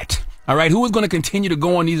work at. All right, who is going to continue to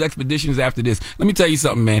go on these expeditions after this? Let me tell you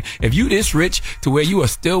something, man. If you this rich to where you are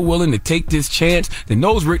still willing to take this chance, then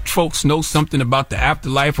those rich folks know something about the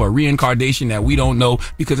afterlife or reincarnation that we don't know,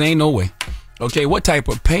 because ain't no way. Okay, what type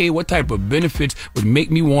of pay, what type of benefits would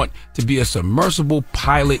make me want to be a submersible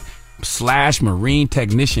pilot / marine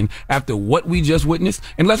technician after what we just witnessed?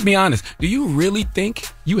 And let's be honest, do you really think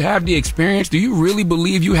you have the experience? Do you really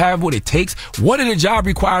believe you have what it takes? What are the job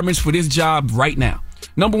requirements for this job right now?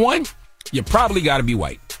 Number 1, you probably got to be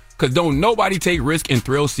white. Because don't nobody take risk and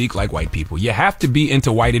thrill seek like white people. You have to be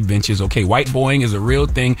into white adventures, okay? White boying is a real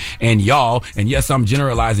thing. And y'all, and yes, I'm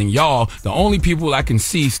generalizing y'all, the only people I can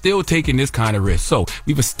see still taking this kind of risk. So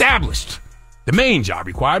we've established the main job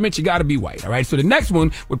requirement. You got to be white, all right? So the next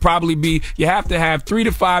one would probably be you have to have 3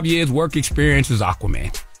 to 5 years work experience as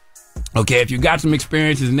Aquaman. Okay, if you got some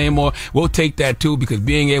experience as Namor, we'll take that too, because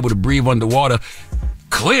being able to breathe underwater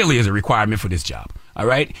clearly is a requirement for this job. All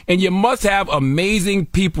right. And you must have amazing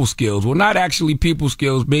people skills. Well, not actually people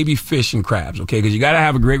skills, maybe fish and crabs. Okay. Because you got to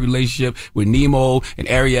have a great relationship with Nemo and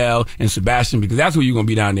Ariel and Sebastian, because that's who you're going to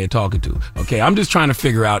be down there talking to. Okay. I'm just trying to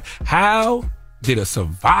figure out, how did a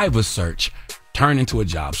survivor search turn into a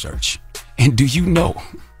job search? And do you know,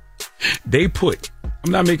 they put,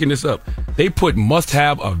 I'm not making this up, they put must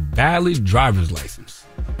have a valid driver's license.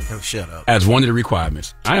 Oh, shut up. As one of the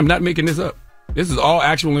requirements. I am not making this up. This is all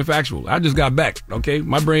actual and factual. I just got back, okay?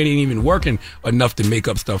 My brain ain't even working enough to make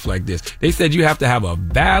up stuff like this. They said you have to have a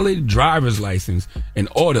valid driver's license in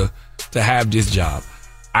order to have this job.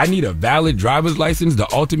 I need a valid driver's license to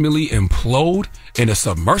ultimately implode in a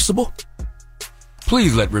submersible?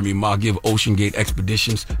 Please let Remy Ma give OceanGate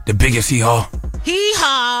Expeditions the biggest hee-haw.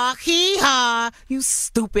 Hee-haw, hee-haw. You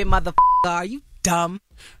stupid motherfucker. Are you dumb?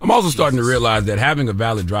 I'm also starting to realize that having a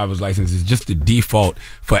valid driver's license is just the default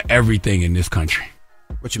for everything in this country.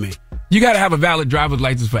 What you mean? You got to have a valid driver's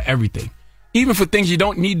license for everything, even for things you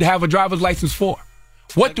don't need to have a driver's license for.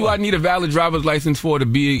 What do I need a valid driver's license for to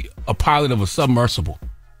be a pilot of a submersible?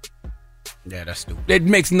 Yeah, that's stupid. It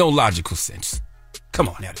makes no logical sense. Come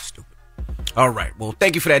on, that's stupid. All right. Well,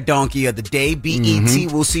 thank you for that donkey of the day,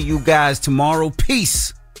 BET. We'll see you guys tomorrow.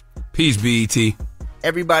 Peace. Peace, BET.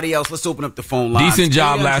 Everybody else, let's open up the phone lines. Decent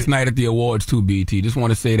job last night at the awards too, BET. Just want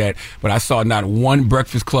to say that. But I saw not one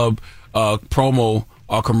Breakfast Club promo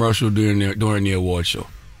or commercial during the award show.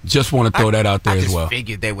 Just want to throw that out there as well. I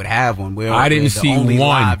figured they would have one. I didn't see one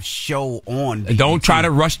live show on. BET. Don't try to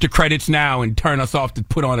rush the credits now and turn us off to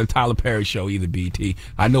put on a Tyler Perry show either, BT.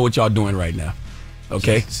 I know what y'all doing right now.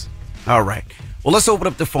 Okay? Yes. All right. Well, let's open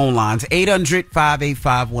up the phone lines.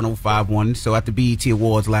 800-585-1051. So at the BET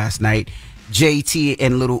Awards last night, JT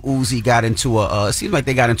and Little Uzi got into it seemed like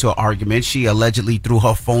they got into an argument. She allegedly threw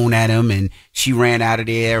her phone at him and she ran out of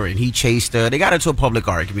there and he chased her. They got into a public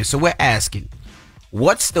argument. So we're asking,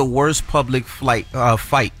 what's the worst public fight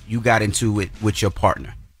you got into with your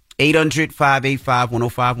partner?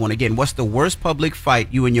 800-585-1051. Again, what's the worst public fight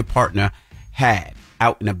you and your partner had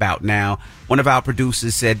out and about? Now, one of our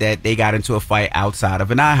producers said that they got into a fight outside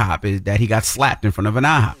of an IHOP, that he got slapped in front of an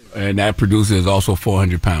IHOP. And that producer is also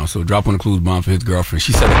 400 pounds, so drop on the clues bomb for his girlfriend.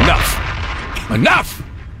 She said, enough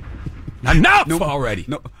already.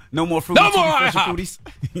 No more fruity. No more IHOP.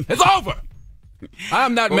 It's over.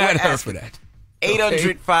 I'm not mad at her for that.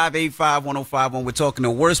 800-585-1051. We're talking the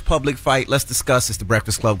worst public fight. Let's discuss. It's The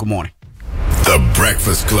Breakfast Club. Good morning. The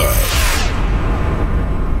Breakfast Club.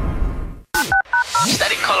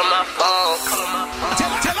 Steady calling my phone.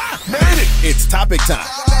 It's topic time.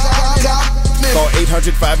 Call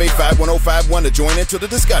 800-585-1051 to join into the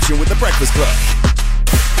discussion with The Breakfast Club.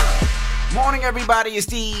 Morning, everybody. It's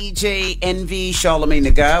DJ NV, Charlamagne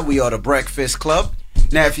the God. We are The Breakfast Club.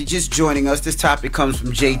 Now, if you're just joining us, this topic comes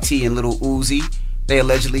from JT and Little Uzi. They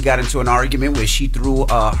allegedly got into an argument where she threw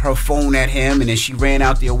her phone at him and then she ran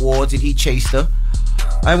out the awards and he chased her.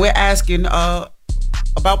 And we're asking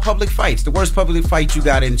about public fights. The worst public fight you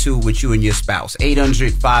got into with you and your spouse.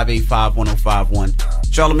 800-585-1051.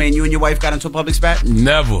 Charlamagne, you and your wife got into a public spat?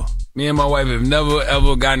 Never. Me and my wife have never,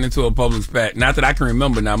 ever gotten into a public spat. Not that I can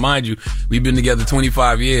remember. Now, mind you, we've been together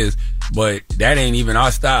 25 years, but that ain't even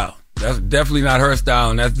our style. That's definitely not her style,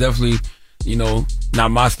 and that's definitely, not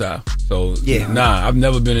my style. So, I've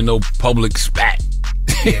never been in no public spat.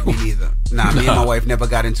 Yeah, me neither. Me and my wife never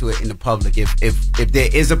got into it in the public. If there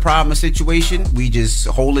is a problem, a situation, we just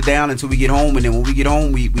hold it down until we get home, and then when we get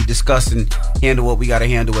home, we discuss and handle what we got to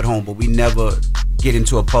handle at home. But we never get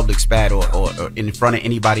into a public spat or in front of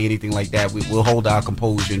anybody, anything like that. We'll hold our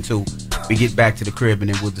composure until we get back to the crib,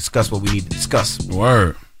 and then we'll discuss what we need to discuss.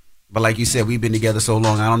 Word. But like you said, we've been together so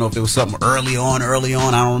long. I don't know if there was something early on. I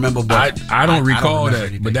don't remember. But I don't recall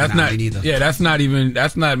that. But that's not. Yeah, that's not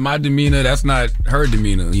my demeanor. That's not her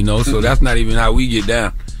demeanor. So that's not even how we get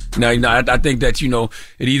down. Now, I think that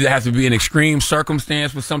it either has to be an extreme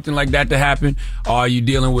circumstance for something like that to happen, or you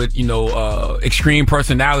dealing with extreme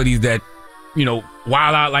personalities that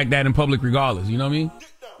wild out like that in public, regardless. You know what I mean?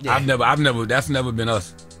 Yeah. I've never. That's never been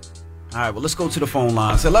us. All right. Well, let's go to the phone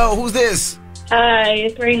lines. Hello, who's this? Hi,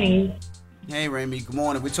 it's Rainy. Hey, Rainy. Good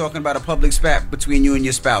morning. We're talking about a public spat between you and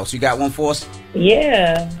your spouse. You got one for us?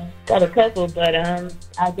 Yeah, got a couple, but I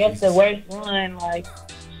guess the worst one,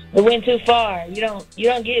 it went too far. You don't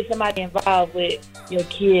get somebody involved with your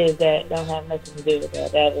kids that don't have nothing to do with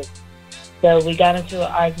that. So we got into an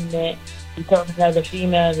argument. He told another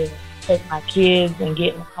female to take my kids and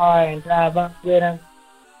get in the car and drive up with them.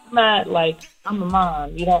 I'm a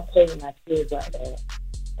mom. You don't play with my kids like that.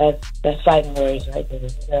 That's fighting words right there.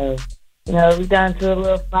 So, we got into a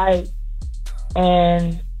little fight,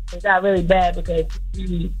 and it got really bad because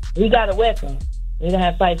he got a weapon. We didn't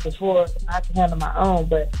have fights before. I can handle my own,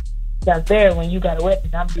 but it's not fair when you got a weapon.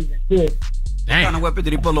 I'm using his. What kind of weapon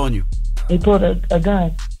did he pull on you? He pulled a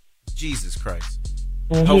gun. Jesus Christ.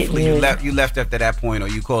 And hopefully you left after that point, or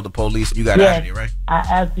you called the police and you got out of there, right? I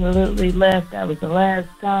absolutely left. That was the last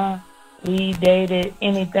time we dated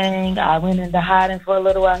anything. I went into hiding for a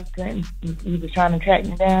little while. He was trying to track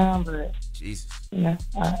me down, but Jesus. I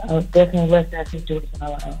definitely left that situation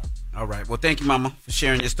alone. All right. Well, thank you, Mama, for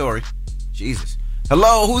sharing your story. Jesus.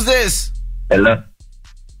 Hello, who's this? Hello.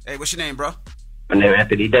 Hey, what's your name, bro? My name is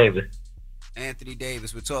Anthony Davis. Anthony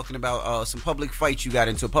Davis. We're talking about some public fights you got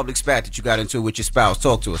into, a public spat that you got into with your spouse.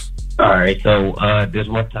 Talk to us. All right. So this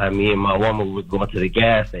one time, me and my woman was going to the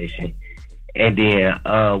gas station. And then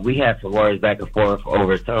we had some words back and forth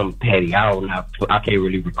over some petty. I can't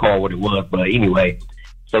really recall what it was, but anyway.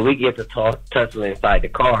 So we get to tussling inside the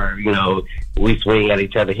car. We swing at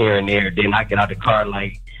each other here and there. Then I get out the car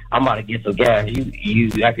like I'm about to get some gas.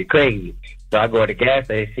 You acting crazy. So I go to the gas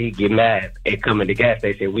station. He get mad and come in the gas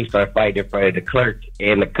station. We start fighting in front of the clerk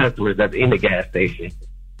and the customers that's in the gas station.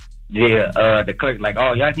 Yeah, the clerk like,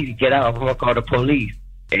 oh, y'all need to get out. I'm gonna call the police.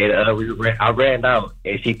 And I ran out,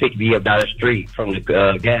 and she picked me up down the street from the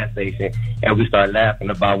gas station, and we started laughing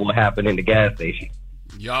about what happened in the gas station.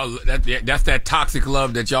 Y'all, that's that toxic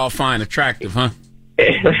love that y'all find attractive, huh?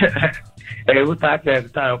 Hey, we talked at the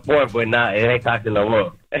time before, but nah, it ain't talking no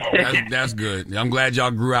more. That's good. I'm glad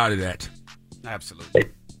y'all grew out of that. Absolutely.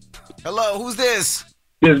 Hello, who's this?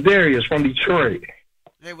 This is Darius from Detroit.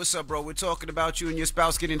 Hey, what's up, bro? We're talking about you and your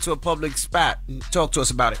spouse getting into a public spat. Talk to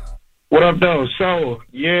us about it. What up, though? So,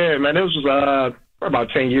 yeah, man, this was about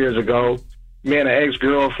 10 years ago. Me and an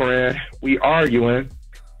ex-girlfriend, we arguing,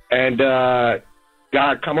 and guy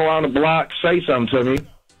come around the block, say something to me.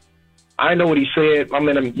 I know what he said. I'm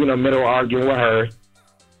in the middle arguing with her.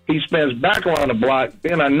 He spins back around the block.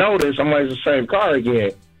 Then I notice I'm like, it's the same car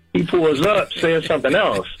again. He pulls up, says something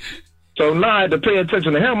else. So now I had to pay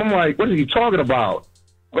attention to him. I'm like, what is he talking about?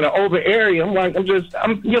 In an open area, I'm like,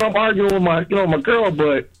 I'm arguing with my girl,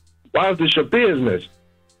 but why is this your business?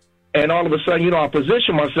 And all of a sudden, I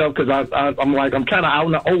position myself because I'm kind of out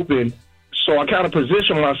in the open. So I kind of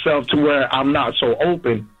position myself to where I'm not so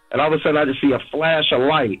open. And all of a sudden, I just see a flash of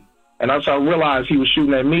light. And that's how I realized he was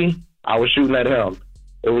shooting at me. I was shooting at him.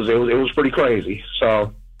 It was pretty crazy.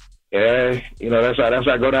 So, yeah, that's how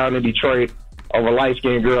I go down to Detroit over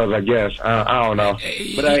light-skinned girls, I guess. I don't know.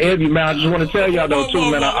 But Andy, man, I just want to tell y'all, though,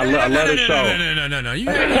 too, man, I love the show.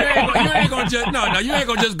 No. You ain't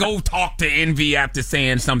going to just go talk to Envy after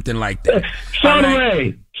saying something like that.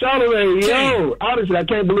 Charlamagne, yo, honestly, I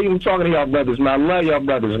can't believe I'm talking to y'all brothers, man. I love y'all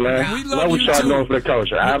brothers, man. We love what you y'all too. doing for the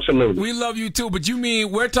culture. Absolutely. We love you too, but you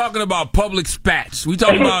mean we're talking about public spats. We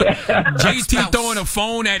talking about JT throwing a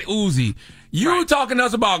phone at Uzi. You talking to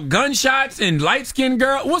us about gunshots and light-skinned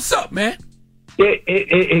girl? What's up, man?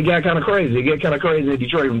 It got kind of crazy. It got kind of crazy in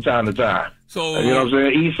Detroit from time to time. So you know what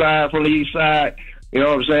I'm saying? East side from the east side. You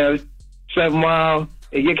know what I'm saying? 7 Mile.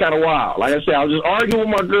 It get kind of wild. Like I said, I was just arguing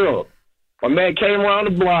with my girl. My man came around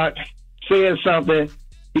the block, said something.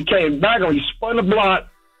 He came back and he spun the block.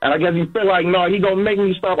 And I guess he felt like, no, he gonna make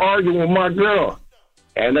me stop arguing with my girl.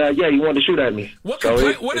 And he wanted to shoot at me. What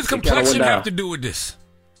does complexion have to do with this?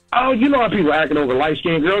 Oh, you know how people acting over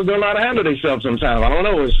light-skinned girls don't know how to handle themselves sometimes. I don't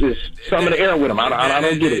know. It's some in the air with them. I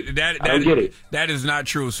don't get it. I don't get it. That is not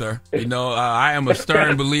true, sir. I am a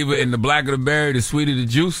stern believer in the blacker the berry, the sweeter the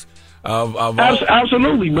juice.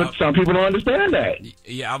 Absolutely, but some people don't understand that.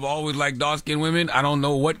 Yeah, I've always liked dark-skinned women. I don't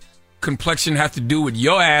know what complexion has to do with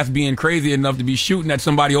your ass being crazy enough to be shooting at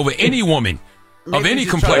somebody over any woman. Of any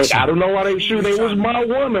complexion. I don't know why they shoot. It was my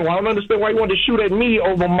woman. I don't understand why you want to shoot at me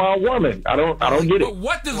over my woman. I don't get it. But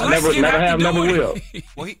what does never have to never will.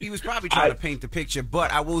 Well, he was probably trying to paint the picture,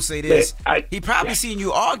 but I will say this: he probably seen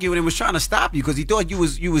you arguing and was trying to stop you because he thought you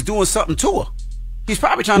was doing something to her. He's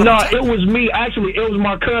probably trying to. No, it was me. Actually, it was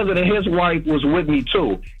my cousin and his wife was with me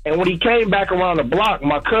too. And when he came back around the block,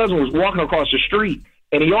 my cousin was walking across the street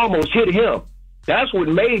and he almost hit him. That's what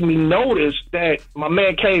made me notice that my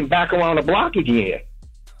man came back around the block again.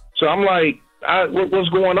 So I'm like, what's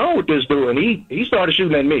going on with this dude? And he started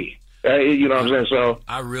shooting at me. You know what I'm saying? So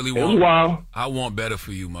I really it was wild. I want better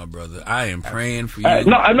for you, my brother. I am praying for you.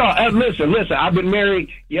 Listen. I've been married.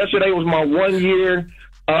 Yesterday was my 1 year.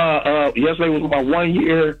 Yesterday was my 1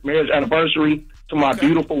 year marriage anniversary to my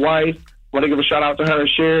beautiful wife. Want to give a shout out to her,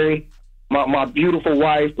 Sherry. My beautiful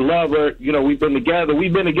wife, love her. We've been together.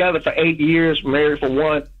 We've been together for 8 years, married for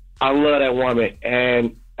 1. I love that woman.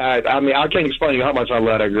 And I can't explain to you how much I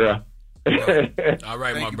love that girl. All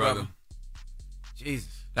right, my brother.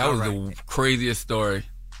 Jesus. That was the craziest story.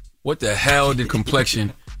 What the hell did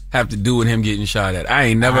complexion have to do with him getting shot at? I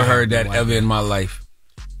ain't never heard that ever in my life.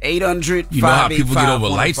 800. You know how people get over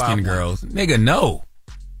light-skinned girls. Nigga, no.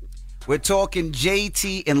 We're talking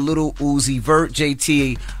JT and Lil Uzi Vert.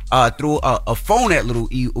 JT threw a phone at Lil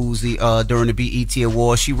Uzi during the BET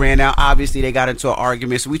Awards. She ran out. Obviously, they got into an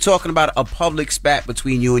argument. So we're talking about a public spat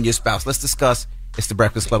between you and your spouse. Let's discuss. It's The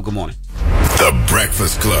Breakfast Club. Good morning. The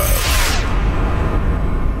Breakfast Club.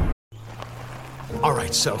 All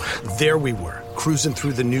right, so there we were, cruising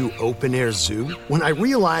through the new open-air zoo when I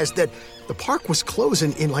realized that the park was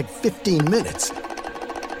closing in like 15 minutes.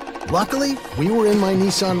 Luckily, we were in my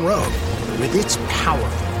Nissan Rogue. With its powerful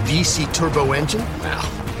VC turbo engine, well,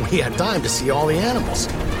 we had time to see all the animals.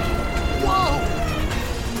 Whoa!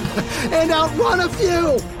 And outrun a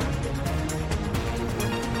few!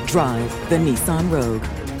 Drive the Nissan Rogue.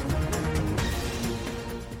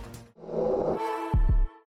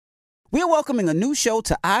 We're welcoming a new show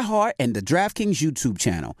to iHeart and the DraftKings YouTube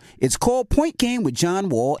channel. It's called Point Game with John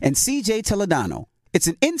Wall and CJ Toledano. It's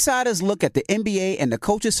an insider's look at the NBA and the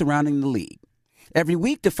coaches surrounding the league. Every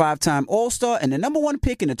week, the 5-time All-Star and the #1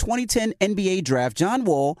 pick in the 2010 NBA Draft, John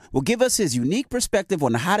Wall, will give us his unique perspective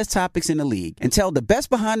on the hottest topics in the league and tell the best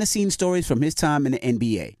behind-the-scenes stories from his time in the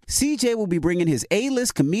NBA. CJ will be bringing his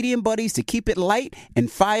A-list comedian buddies to keep it light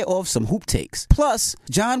and fire off some hoop takes. Plus,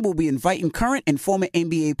 John will be inviting current and former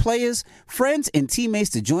NBA players, friends, and teammates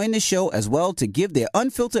to join the show as well to give their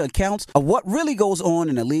unfiltered accounts of what really goes on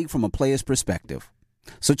in the league from a player's perspective.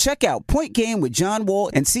 So check out Point Game with John Wall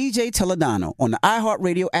and CJ Toledano on the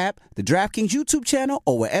iHeartRadio app, the DraftKings YouTube channel,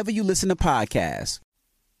 or wherever you listen to podcasts.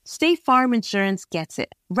 State Farm Insurance gets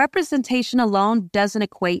it. Representation alone doesn't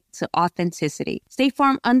equate to authenticity. State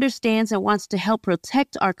Farm understands and wants to help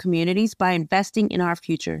protect our communities by investing in our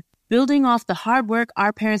future, building off the hard work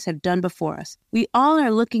our parents have done before us. We all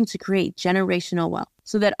are looking to create generational wealth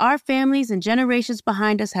so that our families and generations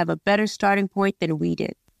behind us have a better starting point than we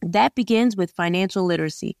did. That begins with financial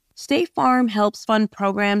literacy. State Farm helps fund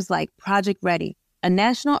programs like Project Ready, a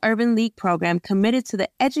National Urban League program committed to the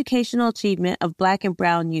educational achievement of Black and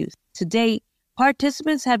Brown youth. To date,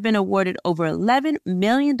 participants have been awarded over $11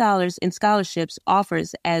 million in scholarships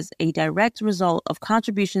offers as a direct result of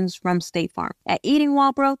contributions from State Farm. At Eating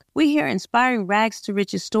While Broke, we hear inspiring rags to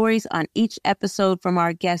riches stories on each episode from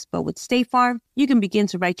our guests, but with State Farm, you can begin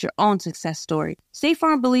to write your own success story. State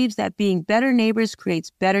Farm believes that being better neighbors creates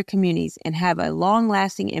better communities and have a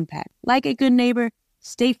long-lasting impact. Like a good neighbor,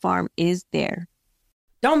 State Farm is there.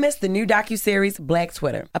 Don't miss the new docuseries Black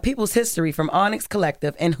Twitter, A People's History from Onyx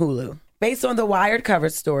Collective and Hulu. Based on the Wired cover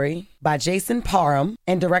story by Jason Parham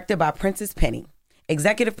and directed by Princess Penny.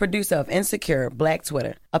 Executive producer of Insecure, Black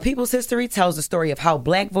Twitter. A People's History tells the story of how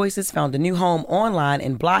Black voices found a new home online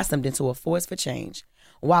and blossomed into a force for change,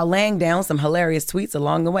 while laying down some hilarious tweets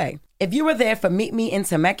along the way. If you were there for Meet Me in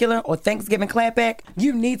Temecula or Thanksgiving Clapback,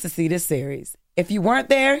 you need to see this series. If you weren't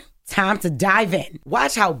there, time to dive in.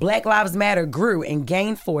 Watch how Black Lives Matter grew and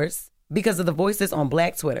gained force because of the voices on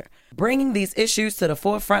Black Twitter, bringing these issues to the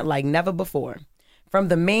forefront like never before. From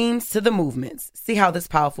the memes to the movements, see how this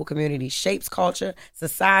powerful community shapes culture,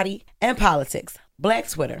 society, and politics. Black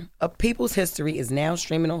Twitter, A People's History, is now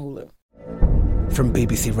streaming on Hulu. From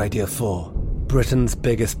BBC Radio 4, Britain's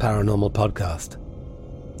biggest paranormal podcast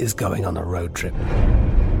is going on a road trip.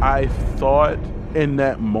 I thought in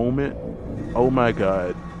that moment, oh my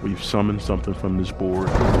God, we've summoned something from this board.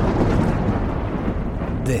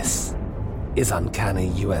 This is Uncanny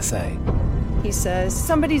USA. He says,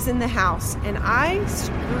 somebody's in the house, and I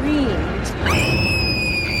screamed.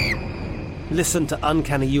 Listen to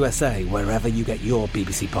Uncanny USA wherever you get your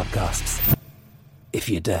BBC podcasts, if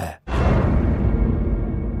you dare.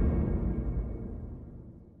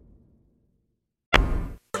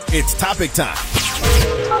 It's topic time.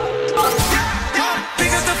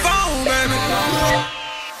 Pick up the phone, baby.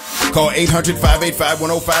 Call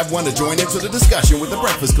 800-585-1051 to join into the discussion with The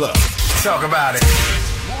Breakfast Club. Talk about it.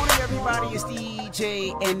 Morning, everybody. It's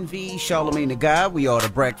DJ NV, Charlamagne the God. We are The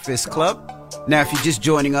Breakfast Club. Now, if you're just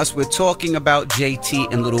joining us, we're talking about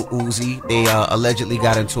JT and Lil Uzi. They allegedly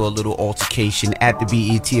got into a little altercation at the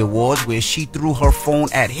BET Awards where she threw her phone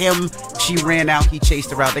at him. She ran out. He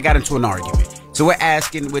chased her out. They got into an argument. So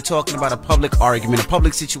we're talking about a public argument, a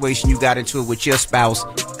public situation. You got into it with your spouse.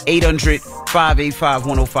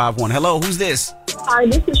 800-585-1051. Hello, who's this? Hi,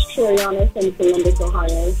 this is Troyana from Columbus,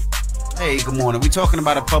 Ohio. Hey, good morning. We're talking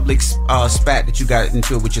about a public spat that you got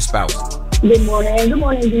into it with your spouse. Good morning. Good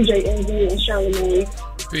morning, DJ Envy and Charlamagne.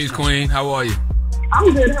 Peace, Queen. How are you?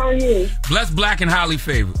 I'm good. How are you? Blessed, black, and highly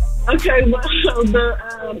favored. Okay, well, the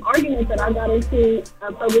argument that I got into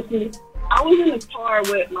publicly, I was in the car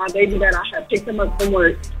with my baby that I had picked him up from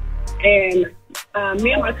work, and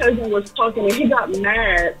me and my cousin was talking, and he got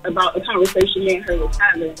mad about the conversation me and her was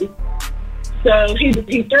having. So he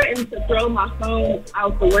threatened to throw my phone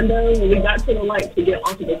out the window when we got to the light to get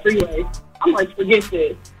onto the freeway. I'm like, forget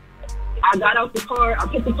this. I got out the car, I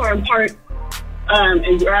put the car in park,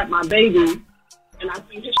 and grabbed my baby, and I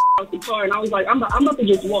threw his out the car, and I was like, I'm about to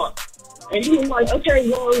just walk. And he was like, okay,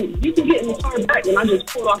 well, you can get in the car back. And I just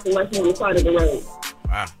pulled off and left him on the side of the road.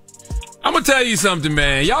 Wow. I'm going to tell you something,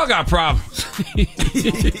 man. Y'all got problems.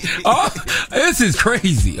 This is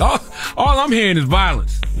crazy. All I'm hearing is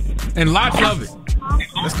violence and lots of it.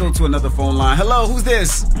 Let's go to another phone line. Hello, who's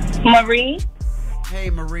this? Marie. Hey,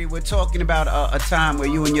 Marie, we're talking about a time where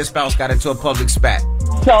you and your spouse got into a public spat.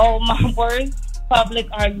 So my worst public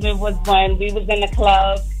argument was when we was in the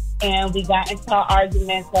club and we got into an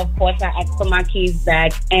argument. So, of course, I asked for my keys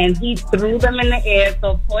back, and he threw them in the air.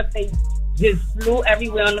 So, of course, they just flew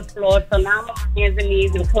everywhere on the floor. So now I'm on my hands and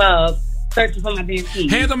knees in the club searching for my damn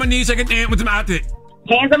keys. Hands on my knees, shaking hands with them out there.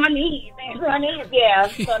 Hands on my knees, yeah.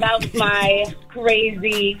 So that was my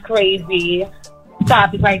crazy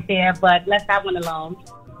stop right there, but let that one alone.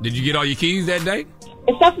 Did you get all your keys that day?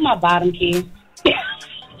 Except for my bottom key.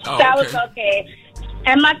 Oh, That okay. was okay.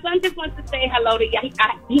 And my son just wants to say hello to y'all.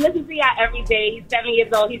 He listens to y'all every day. He's 7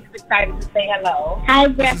 years old. He's excited to say hello. Hi,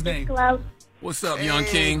 Breakfast Club. What's up, young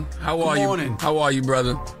king? How are you? How are you,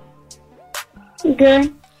 brother?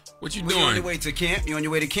 Good. What you You doing? on your way to camp? You on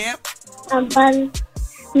your way to camp? I'm going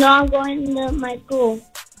to my school.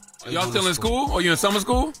 Y'all still in school? Or you in summer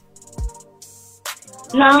school?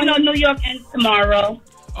 No, New York ends tomorrow.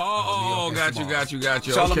 Oh, got you.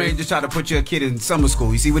 Charlamagne Okay. just tried to put your kid in summer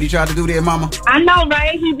school. You see what he tried to do there, Mama? I know,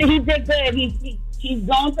 right? He did good. He's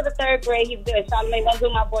going to the 3rd grade. He's good. Charlamagne, don't do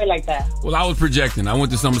my boy like that. Well, I was projecting. I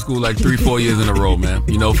went to summer school like 3-4 years in a row, man.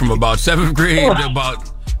 You know, from about 7th grade to about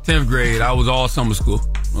 10th grade, I was all summer school.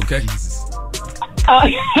 Okay?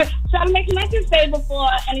 Charlamagne, can I just say before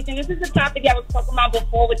anything, this is a topic I was talking about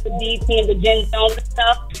before with the DT and the Jen Jones and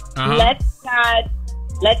stuff. Uh-huh.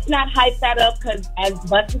 Let's not hype that up because, as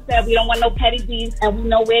Buster said, we don't want no petty beefs and we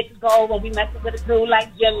know where to go when we messing with a dude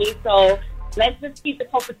like Jimmy. So let's just keep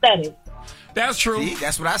it copacetic. That's true. See,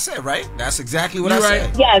 that's what I said, right? That's exactly what You're I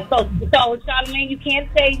right. said. Yeah, so Charlamagne, you can't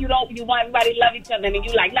say you want everybody to love each other and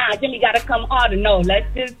you like, nah, Jimmy got to come harder. No, let's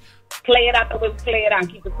just play it out the way we play it out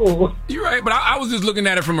and keep it cool. You're right, but I was just looking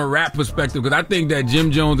at it from a rap perspective because I think that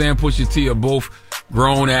Jim Jones and Pusha T are both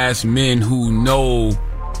grown-ass men who know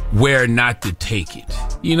where not to take it.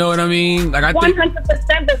 You know what I mean? Like I think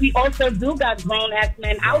 100%, but we also do got grown-ass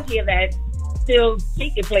men out here that still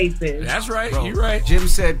taking places. That's right. Bro, You're right. Jim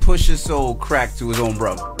said Pusha sold crack to his own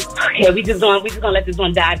brother. Okay, we just gonna let this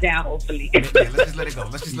one die down, hopefully. Yeah, let's just let it go.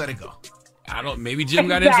 Let's just let it go. I don't. Maybe Jim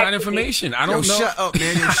got inside information. I don't know. Shut up,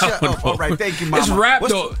 man. Yo, shut up. All right, thank you, Mama. It's rap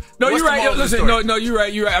What's- though. No, what's you're the right. moral of the Listen, story? no, you're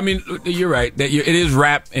right. You're right. I mean, you're right. That it is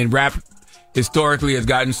rap, and rap historically has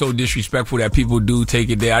gotten so disrespectful that people do take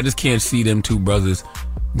it there. I just can't see them two brothers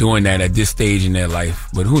doing that at this stage in their life.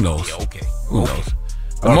 But who knows? Yeah, okay. Who knows?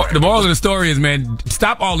 The moral of the story is, man,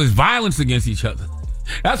 stop all this violence against each other.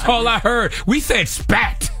 That's all I heard. We said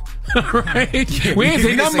spat. Right? Yeah, we ain't say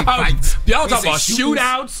didn't nothing say about fights. y'all We talking said about shootings.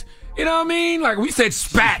 shootouts. You know what I mean? Like we said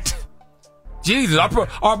spat. Jesus,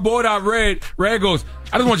 our board I read goes,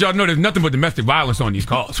 I just want y'all to know there's nothing but domestic violence on these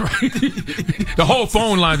calls, right? The whole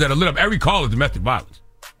phone lines that are lit up, every call is domestic violence.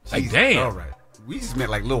 Like, Jesus, damn. All right. We just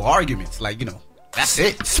meant like little arguments. Like, that's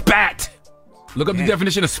it. Spat. Look up the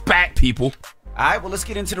definition of spat, people. All right, well, let's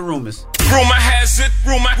get into the rumors. Rumor has it,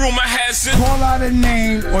 rumor has it. Call out a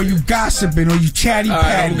name, or you gossiping, or you chatty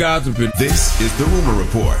patty. I'm gossiping. This is the Rumor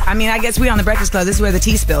Report I mean, I guess we on the Breakfast Club. This is where the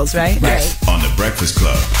tea spills, right? on the Breakfast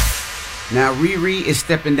Club. Now, Riri is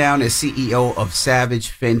stepping down as CEO of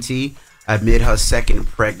Savage Fenty amid her second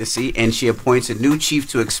pregnancy, and she appoints a new chief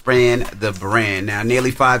to expand the brand. Now,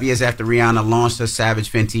 nearly 5 years after Rihanna launched her Savage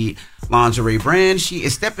Fenty lingerie brand, she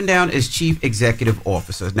is stepping down as chief executive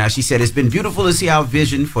officer. Now, she said it's been beautiful to see our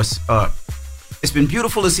vision for Savage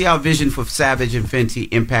and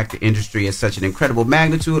Fenty impact the industry at such an incredible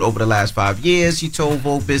magnitude over the last 5 years, she told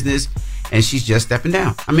Vogue Business, and she's just stepping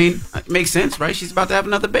down. I mean, it makes sense, right? She's about to have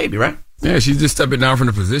another baby, right? Yeah, she's just stepping down from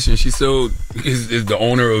the position. She still is the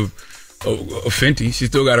owner of Fenty. She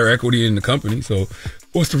still got her equity in the company. So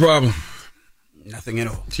what's the problem? Nothing at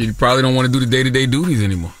all. She probably don't want to do the day-to-day duties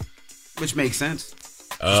anymore. Which makes sense.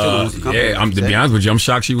 Still owns the company, Yeah, to be exactly. honest with you, I'm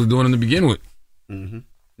shocked she was doing them to begin with.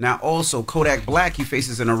 Now, also, Kodak Black, he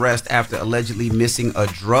faces an arrest after allegedly missing a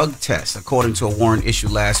drug test. According to a warrant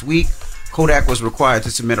issued last week, Kodak was required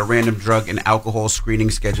to submit a random drug and alcohol screening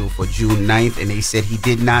schedule for June 9th, and they said he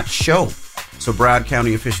did not show. So Broward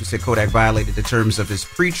County officials said Kodak violated the terms of his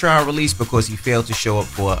pretrial release because he failed to show up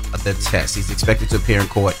for the test. He's expected to appear in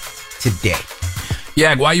court today.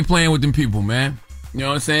 Yeah, why you playing with them people, man? You know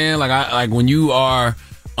what I'm saying? Like when you are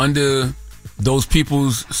under those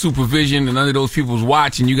people's supervision and under those people's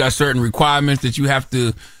watch, and you got certain requirements that you have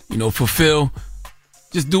to, fulfill.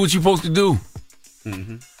 Just do what you're supposed to do.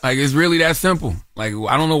 Mm-hmm. Like it's really that simple. Like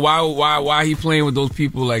I don't know why he playing with those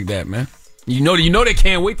people like that, man. You know they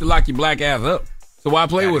can't wait to lock your black ass up. So why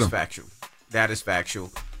play with them? That is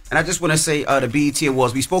factual. And I just want to say the BET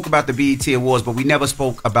Awards. We spoke about the BET Awards, but we never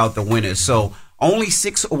spoke about the winners. So only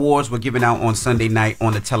 6 awards were given out on Sunday night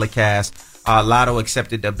on the telecast. Lotto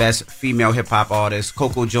accepted the Best Female Hip Hop Artist.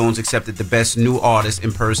 Coco Jones accepted the Best New Artist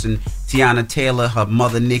in Person. Tiana Taylor, her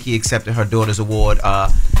mother Nikki, accepted her daughter's award,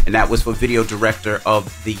 and that was for Video Director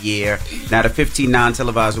of the Year. Now, the 15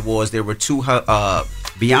 non-televised awards, there were 2.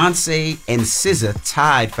 Beyonce and SZA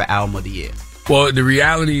tied for Album of the Year. Well, the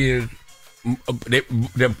reality is,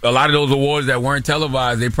 a lot of those awards that weren't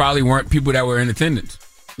televised, they probably weren't people that were in attendance.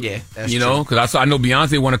 Yeah, that's true. Because I know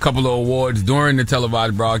Beyonce won a couple of awards during the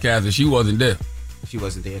televised broadcast, and she wasn't there. She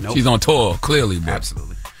wasn't there. Nope. She's on tour, clearly. But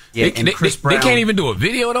absolutely. Yeah, and Chris they Brown. can't even do a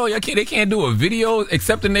video though. They can't do a video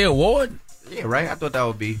accepting their award. Yeah, right. I thought that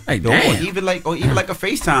would be. Hey, dope. damn. Even like a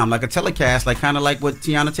FaceTime, like a telecast, like kind of like what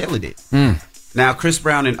Tiana Taylor did. Now, Chris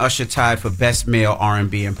Brown and Usher tied for best male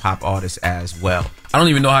R&B and pop artist as well. I don't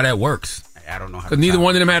even know how that works. I don't know how. Because neither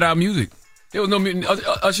one of them had out music. There was no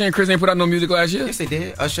Usher and Chris ain't put out no music last year. Yes, they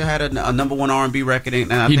did. Usher had a number one R&B record,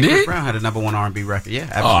 and I He think did? Chris Brown had a number one R&B record. Yeah,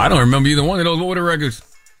 absolutely. Oh, I don't remember either one of those. What were the records?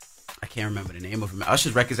 I can't remember the name of them.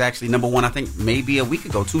 Usher's record is actually number one. I think maybe 2 weeks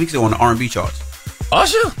ago on the R&B charts.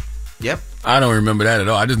 Usher? Yep. I don't remember that at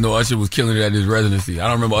all. I just know Usher was killing it at his residency. I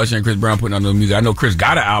don't remember Usher and Chris Brown putting out no music. I know Chris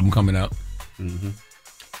got an album coming out.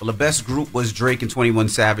 Well, the best group was Drake and 21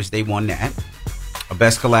 Savage. They won that. A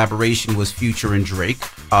best collaboration was Future and Drake.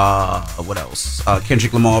 What else?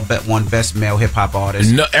 Kendrick Lamar won best male hip hop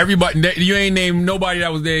artist. No, everybody. You ain't named nobody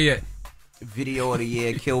that was there yet. Video of the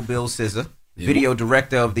year, Kill Bill SZA. Video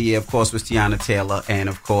director of the year, of course, was Tiana Taylor, and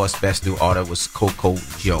of course, best new artist was Coco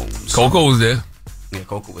Jones. Coco was there. Yeah,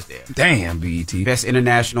 Coco was there. Damn, BET. Best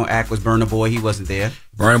international act was Burna Boy. He wasn't there.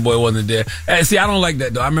 Burna Boy wasn't there. Hey, see, I don't like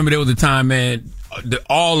that though. I remember there was a time, man.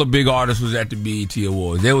 All the big artists was at the BET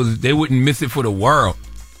Awards. They wouldn't miss it for the world.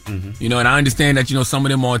 You know, and I understand that, you know, some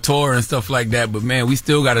of them on tour and stuff like that, but man, we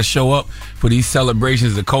still got to show up for these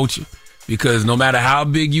celebrations of culture, because no matter how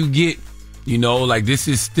big you get, you know, like this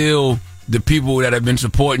is still the people that have been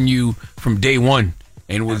supporting you from day one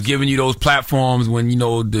and was giving you those platforms when, you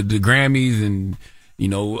know, the Grammys and, you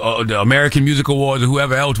know, the American Music Awards or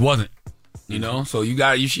whoever else wasn't, you know, so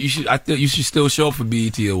you should still show up for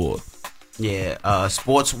BET Awards. Yeah.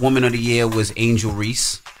 Sportswoman of the year was Angel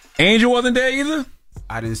Reese. Angel wasn't there either?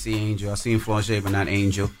 I didn't see Angel. I seen Flange, but not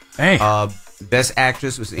Angel. Hey. Best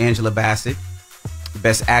actress was Angela Bassett.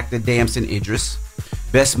 Best actor, Damson Idris.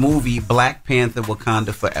 Best movie, Black Panther: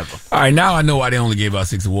 Wakanda Forever. All right, now I know why they only gave out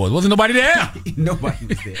 6 awards. Wasn't nobody there? Nobody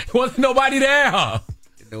was there. Wasn't nobody there?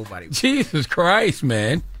 Nobody. Jesus Christ,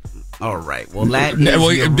 man. All right. Well, that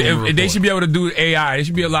is they should be able to do AI. They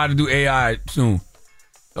should be allowed to do AI soon.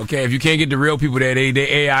 Okay, if you can't get the real people there, they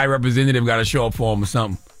AI representative got to show up for them or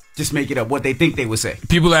something. Just make it up what they think they would say.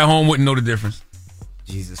 People at home wouldn't know the difference.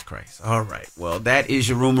 Jesus Christ. All right. Well, that is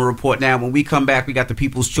your rumor report. Now, when we come back, we got the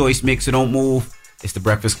People's Choice mix, so don't move. It's the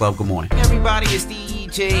Breakfast Club. Good morning. Everybody, it's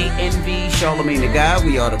DJ NV, Charlamagne the Guy.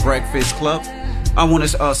 We are the Breakfast Club. I want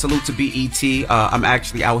to salute to BET. I'm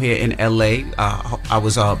actually out here in LA. I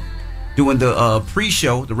was doing the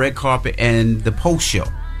pre-show, the red carpet, and the post-show.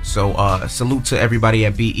 So salute to everybody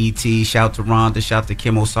at BET. Shout to Rhonda. Shout to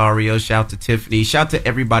Kim Osario. Shout to Tiffany. Shout to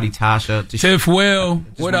everybody, Tasha. Tiff Will.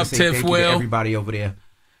 What up, Tiff thank you Will? to everybody over there.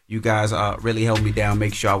 You guys really held me down,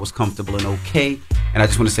 make sure I was comfortable and okay. And I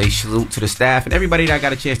just want to say salute to the staff and everybody that I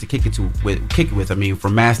got a chance to kick it with. I mean,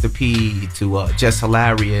 from Master P to Jess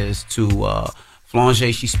Hilarious to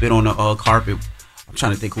Flange. She spit on the carpet. I'm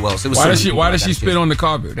trying to think who else. It was why does she spit on the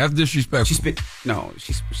carpet? That's disrespectful.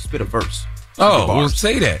 She spit a verse. Oh, well,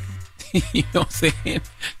 say that. You know what I'm saying?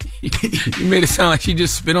 You made it sound like she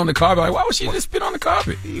just spit on the carpet. Like, why would she just spit on the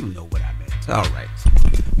carpet? You know what I meant. All right.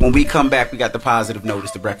 When we come back, we got the positive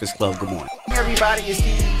notice, the Breakfast Club. Good morning. Everybody, it's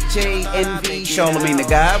DJ NV, Charlamagne the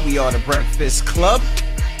Guy. We are the Breakfast Club.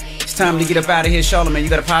 It's time to get up out of here. Charlamagne, you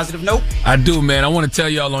got a positive note? I do, man. I want to tell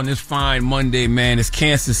y'all on this fine Monday, man, it's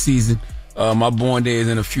cancer season. My born day is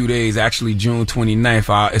in a few days, actually June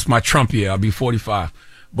 29th. It's my Trump year. I'll be 45.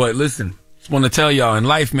 But listen, just want to tell y'all, in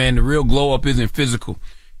life, man, the real glow up isn't physical,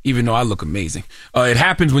 even though I look amazing. It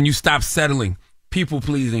happens when you stop settling,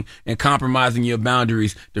 people-pleasing, and compromising your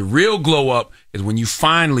boundaries. The real glow-up is when you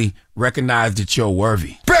finally recognize that you're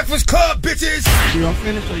worthy. Breakfast Club, bitches! Y'all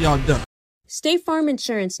finished or y'all done? State Farm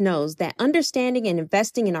Insurance knows that understanding and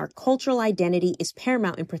investing in our cultural identity is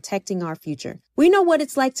paramount in protecting our future. We know what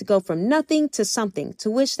it's like to go from nothing to something,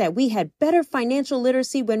 to wish that we had better financial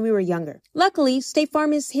literacy when we were younger. Luckily, State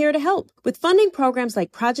Farm is here to help with funding programs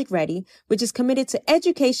like Project Ready, which is committed to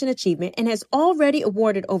education achievement and has already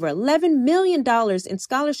awarded over $11 million in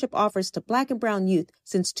scholarship offers to Black and brown youth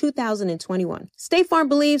since 2021. State Farm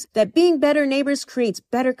believes that being better neighbors creates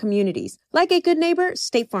better communities. Like a good neighbor,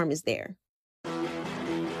 State Farm is there.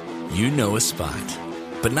 You know a spot,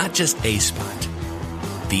 but not just a spot,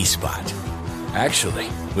 the spot. Actually,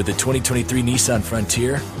 with the 2023 Nissan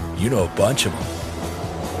Frontier, you know a bunch of them.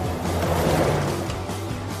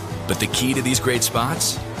 But the key to these great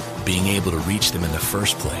spots? Being able to reach them in the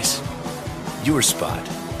first place. Your spot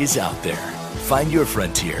is out there. Find your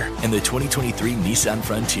Frontier in the 2023 Nissan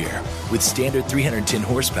Frontier with standard 310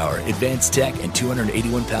 horsepower, advanced tech, and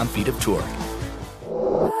 281 pound-feet of torque.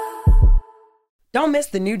 Don't miss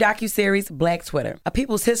the new docuseries Black Twitter, A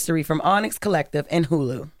People's History from Onyx Collective and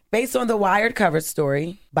Hulu. Based on the Wired cover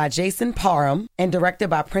story by Jason Parham and directed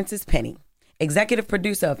by Princess Penny. Executive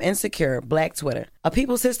producer of Insecure, Black Twitter. A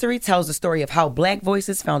People's History tells the story of how Black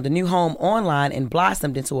voices found a new home online and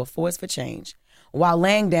blossomed into a force for change, while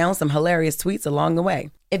laying down some hilarious tweets along the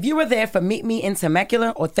way. If you were there for Meet Me in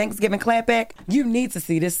Temecula or Thanksgiving Clapback, you need to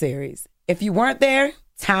see this series. If you weren't there,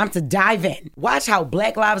 time to dive in. Watch how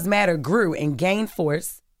Black Lives Matter grew and gained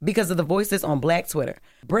force because of the voices on Black Twitter,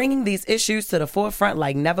 bringing these issues to the forefront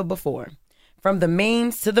like never before. From the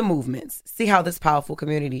memes to the movements, see how this powerful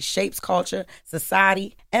community shapes culture,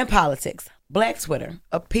 society, and politics. Black Twitter,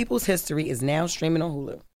 A People's History, is now streaming on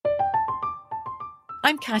Hulu.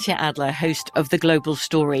 I'm Katya Adler, host of The Global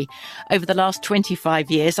Story. Over the last 25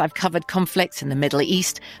 years, I've covered conflicts in the Middle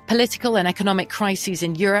East, political and economic crises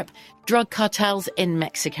in Europe, drug cartels in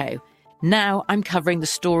Mexico. Now I'm covering the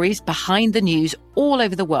stories behind the news all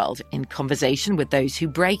over the world in conversation with those who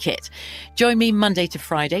break it. Join me Monday to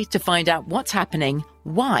Friday to find out what's happening,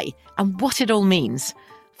 why, and what it all means.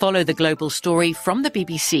 Follow The Global Story from the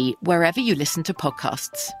BBC wherever you listen to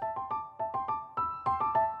podcasts.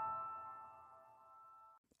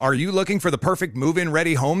 Are you looking for the perfect move-in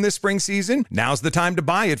ready home this spring season? Now's the time to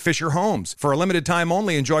buy at Fisher Homes. For a limited time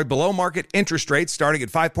only, enjoy below-market interest rates starting at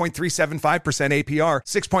 5.375% APR,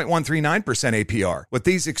 6.139% APR. With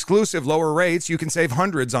these exclusive lower rates, you can save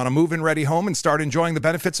hundreds on a move-in ready home and start enjoying the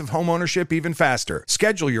benefits of homeownership even faster.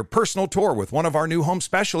 Schedule your personal tour with one of our new home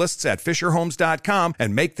specialists at FisherHomes.com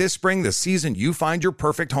and make this spring the season you find your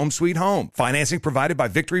perfect home sweet home. Financing provided by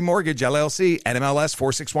Victory Mortgage, LLC, NMLS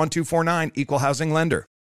 461249, Equal Housing Lender.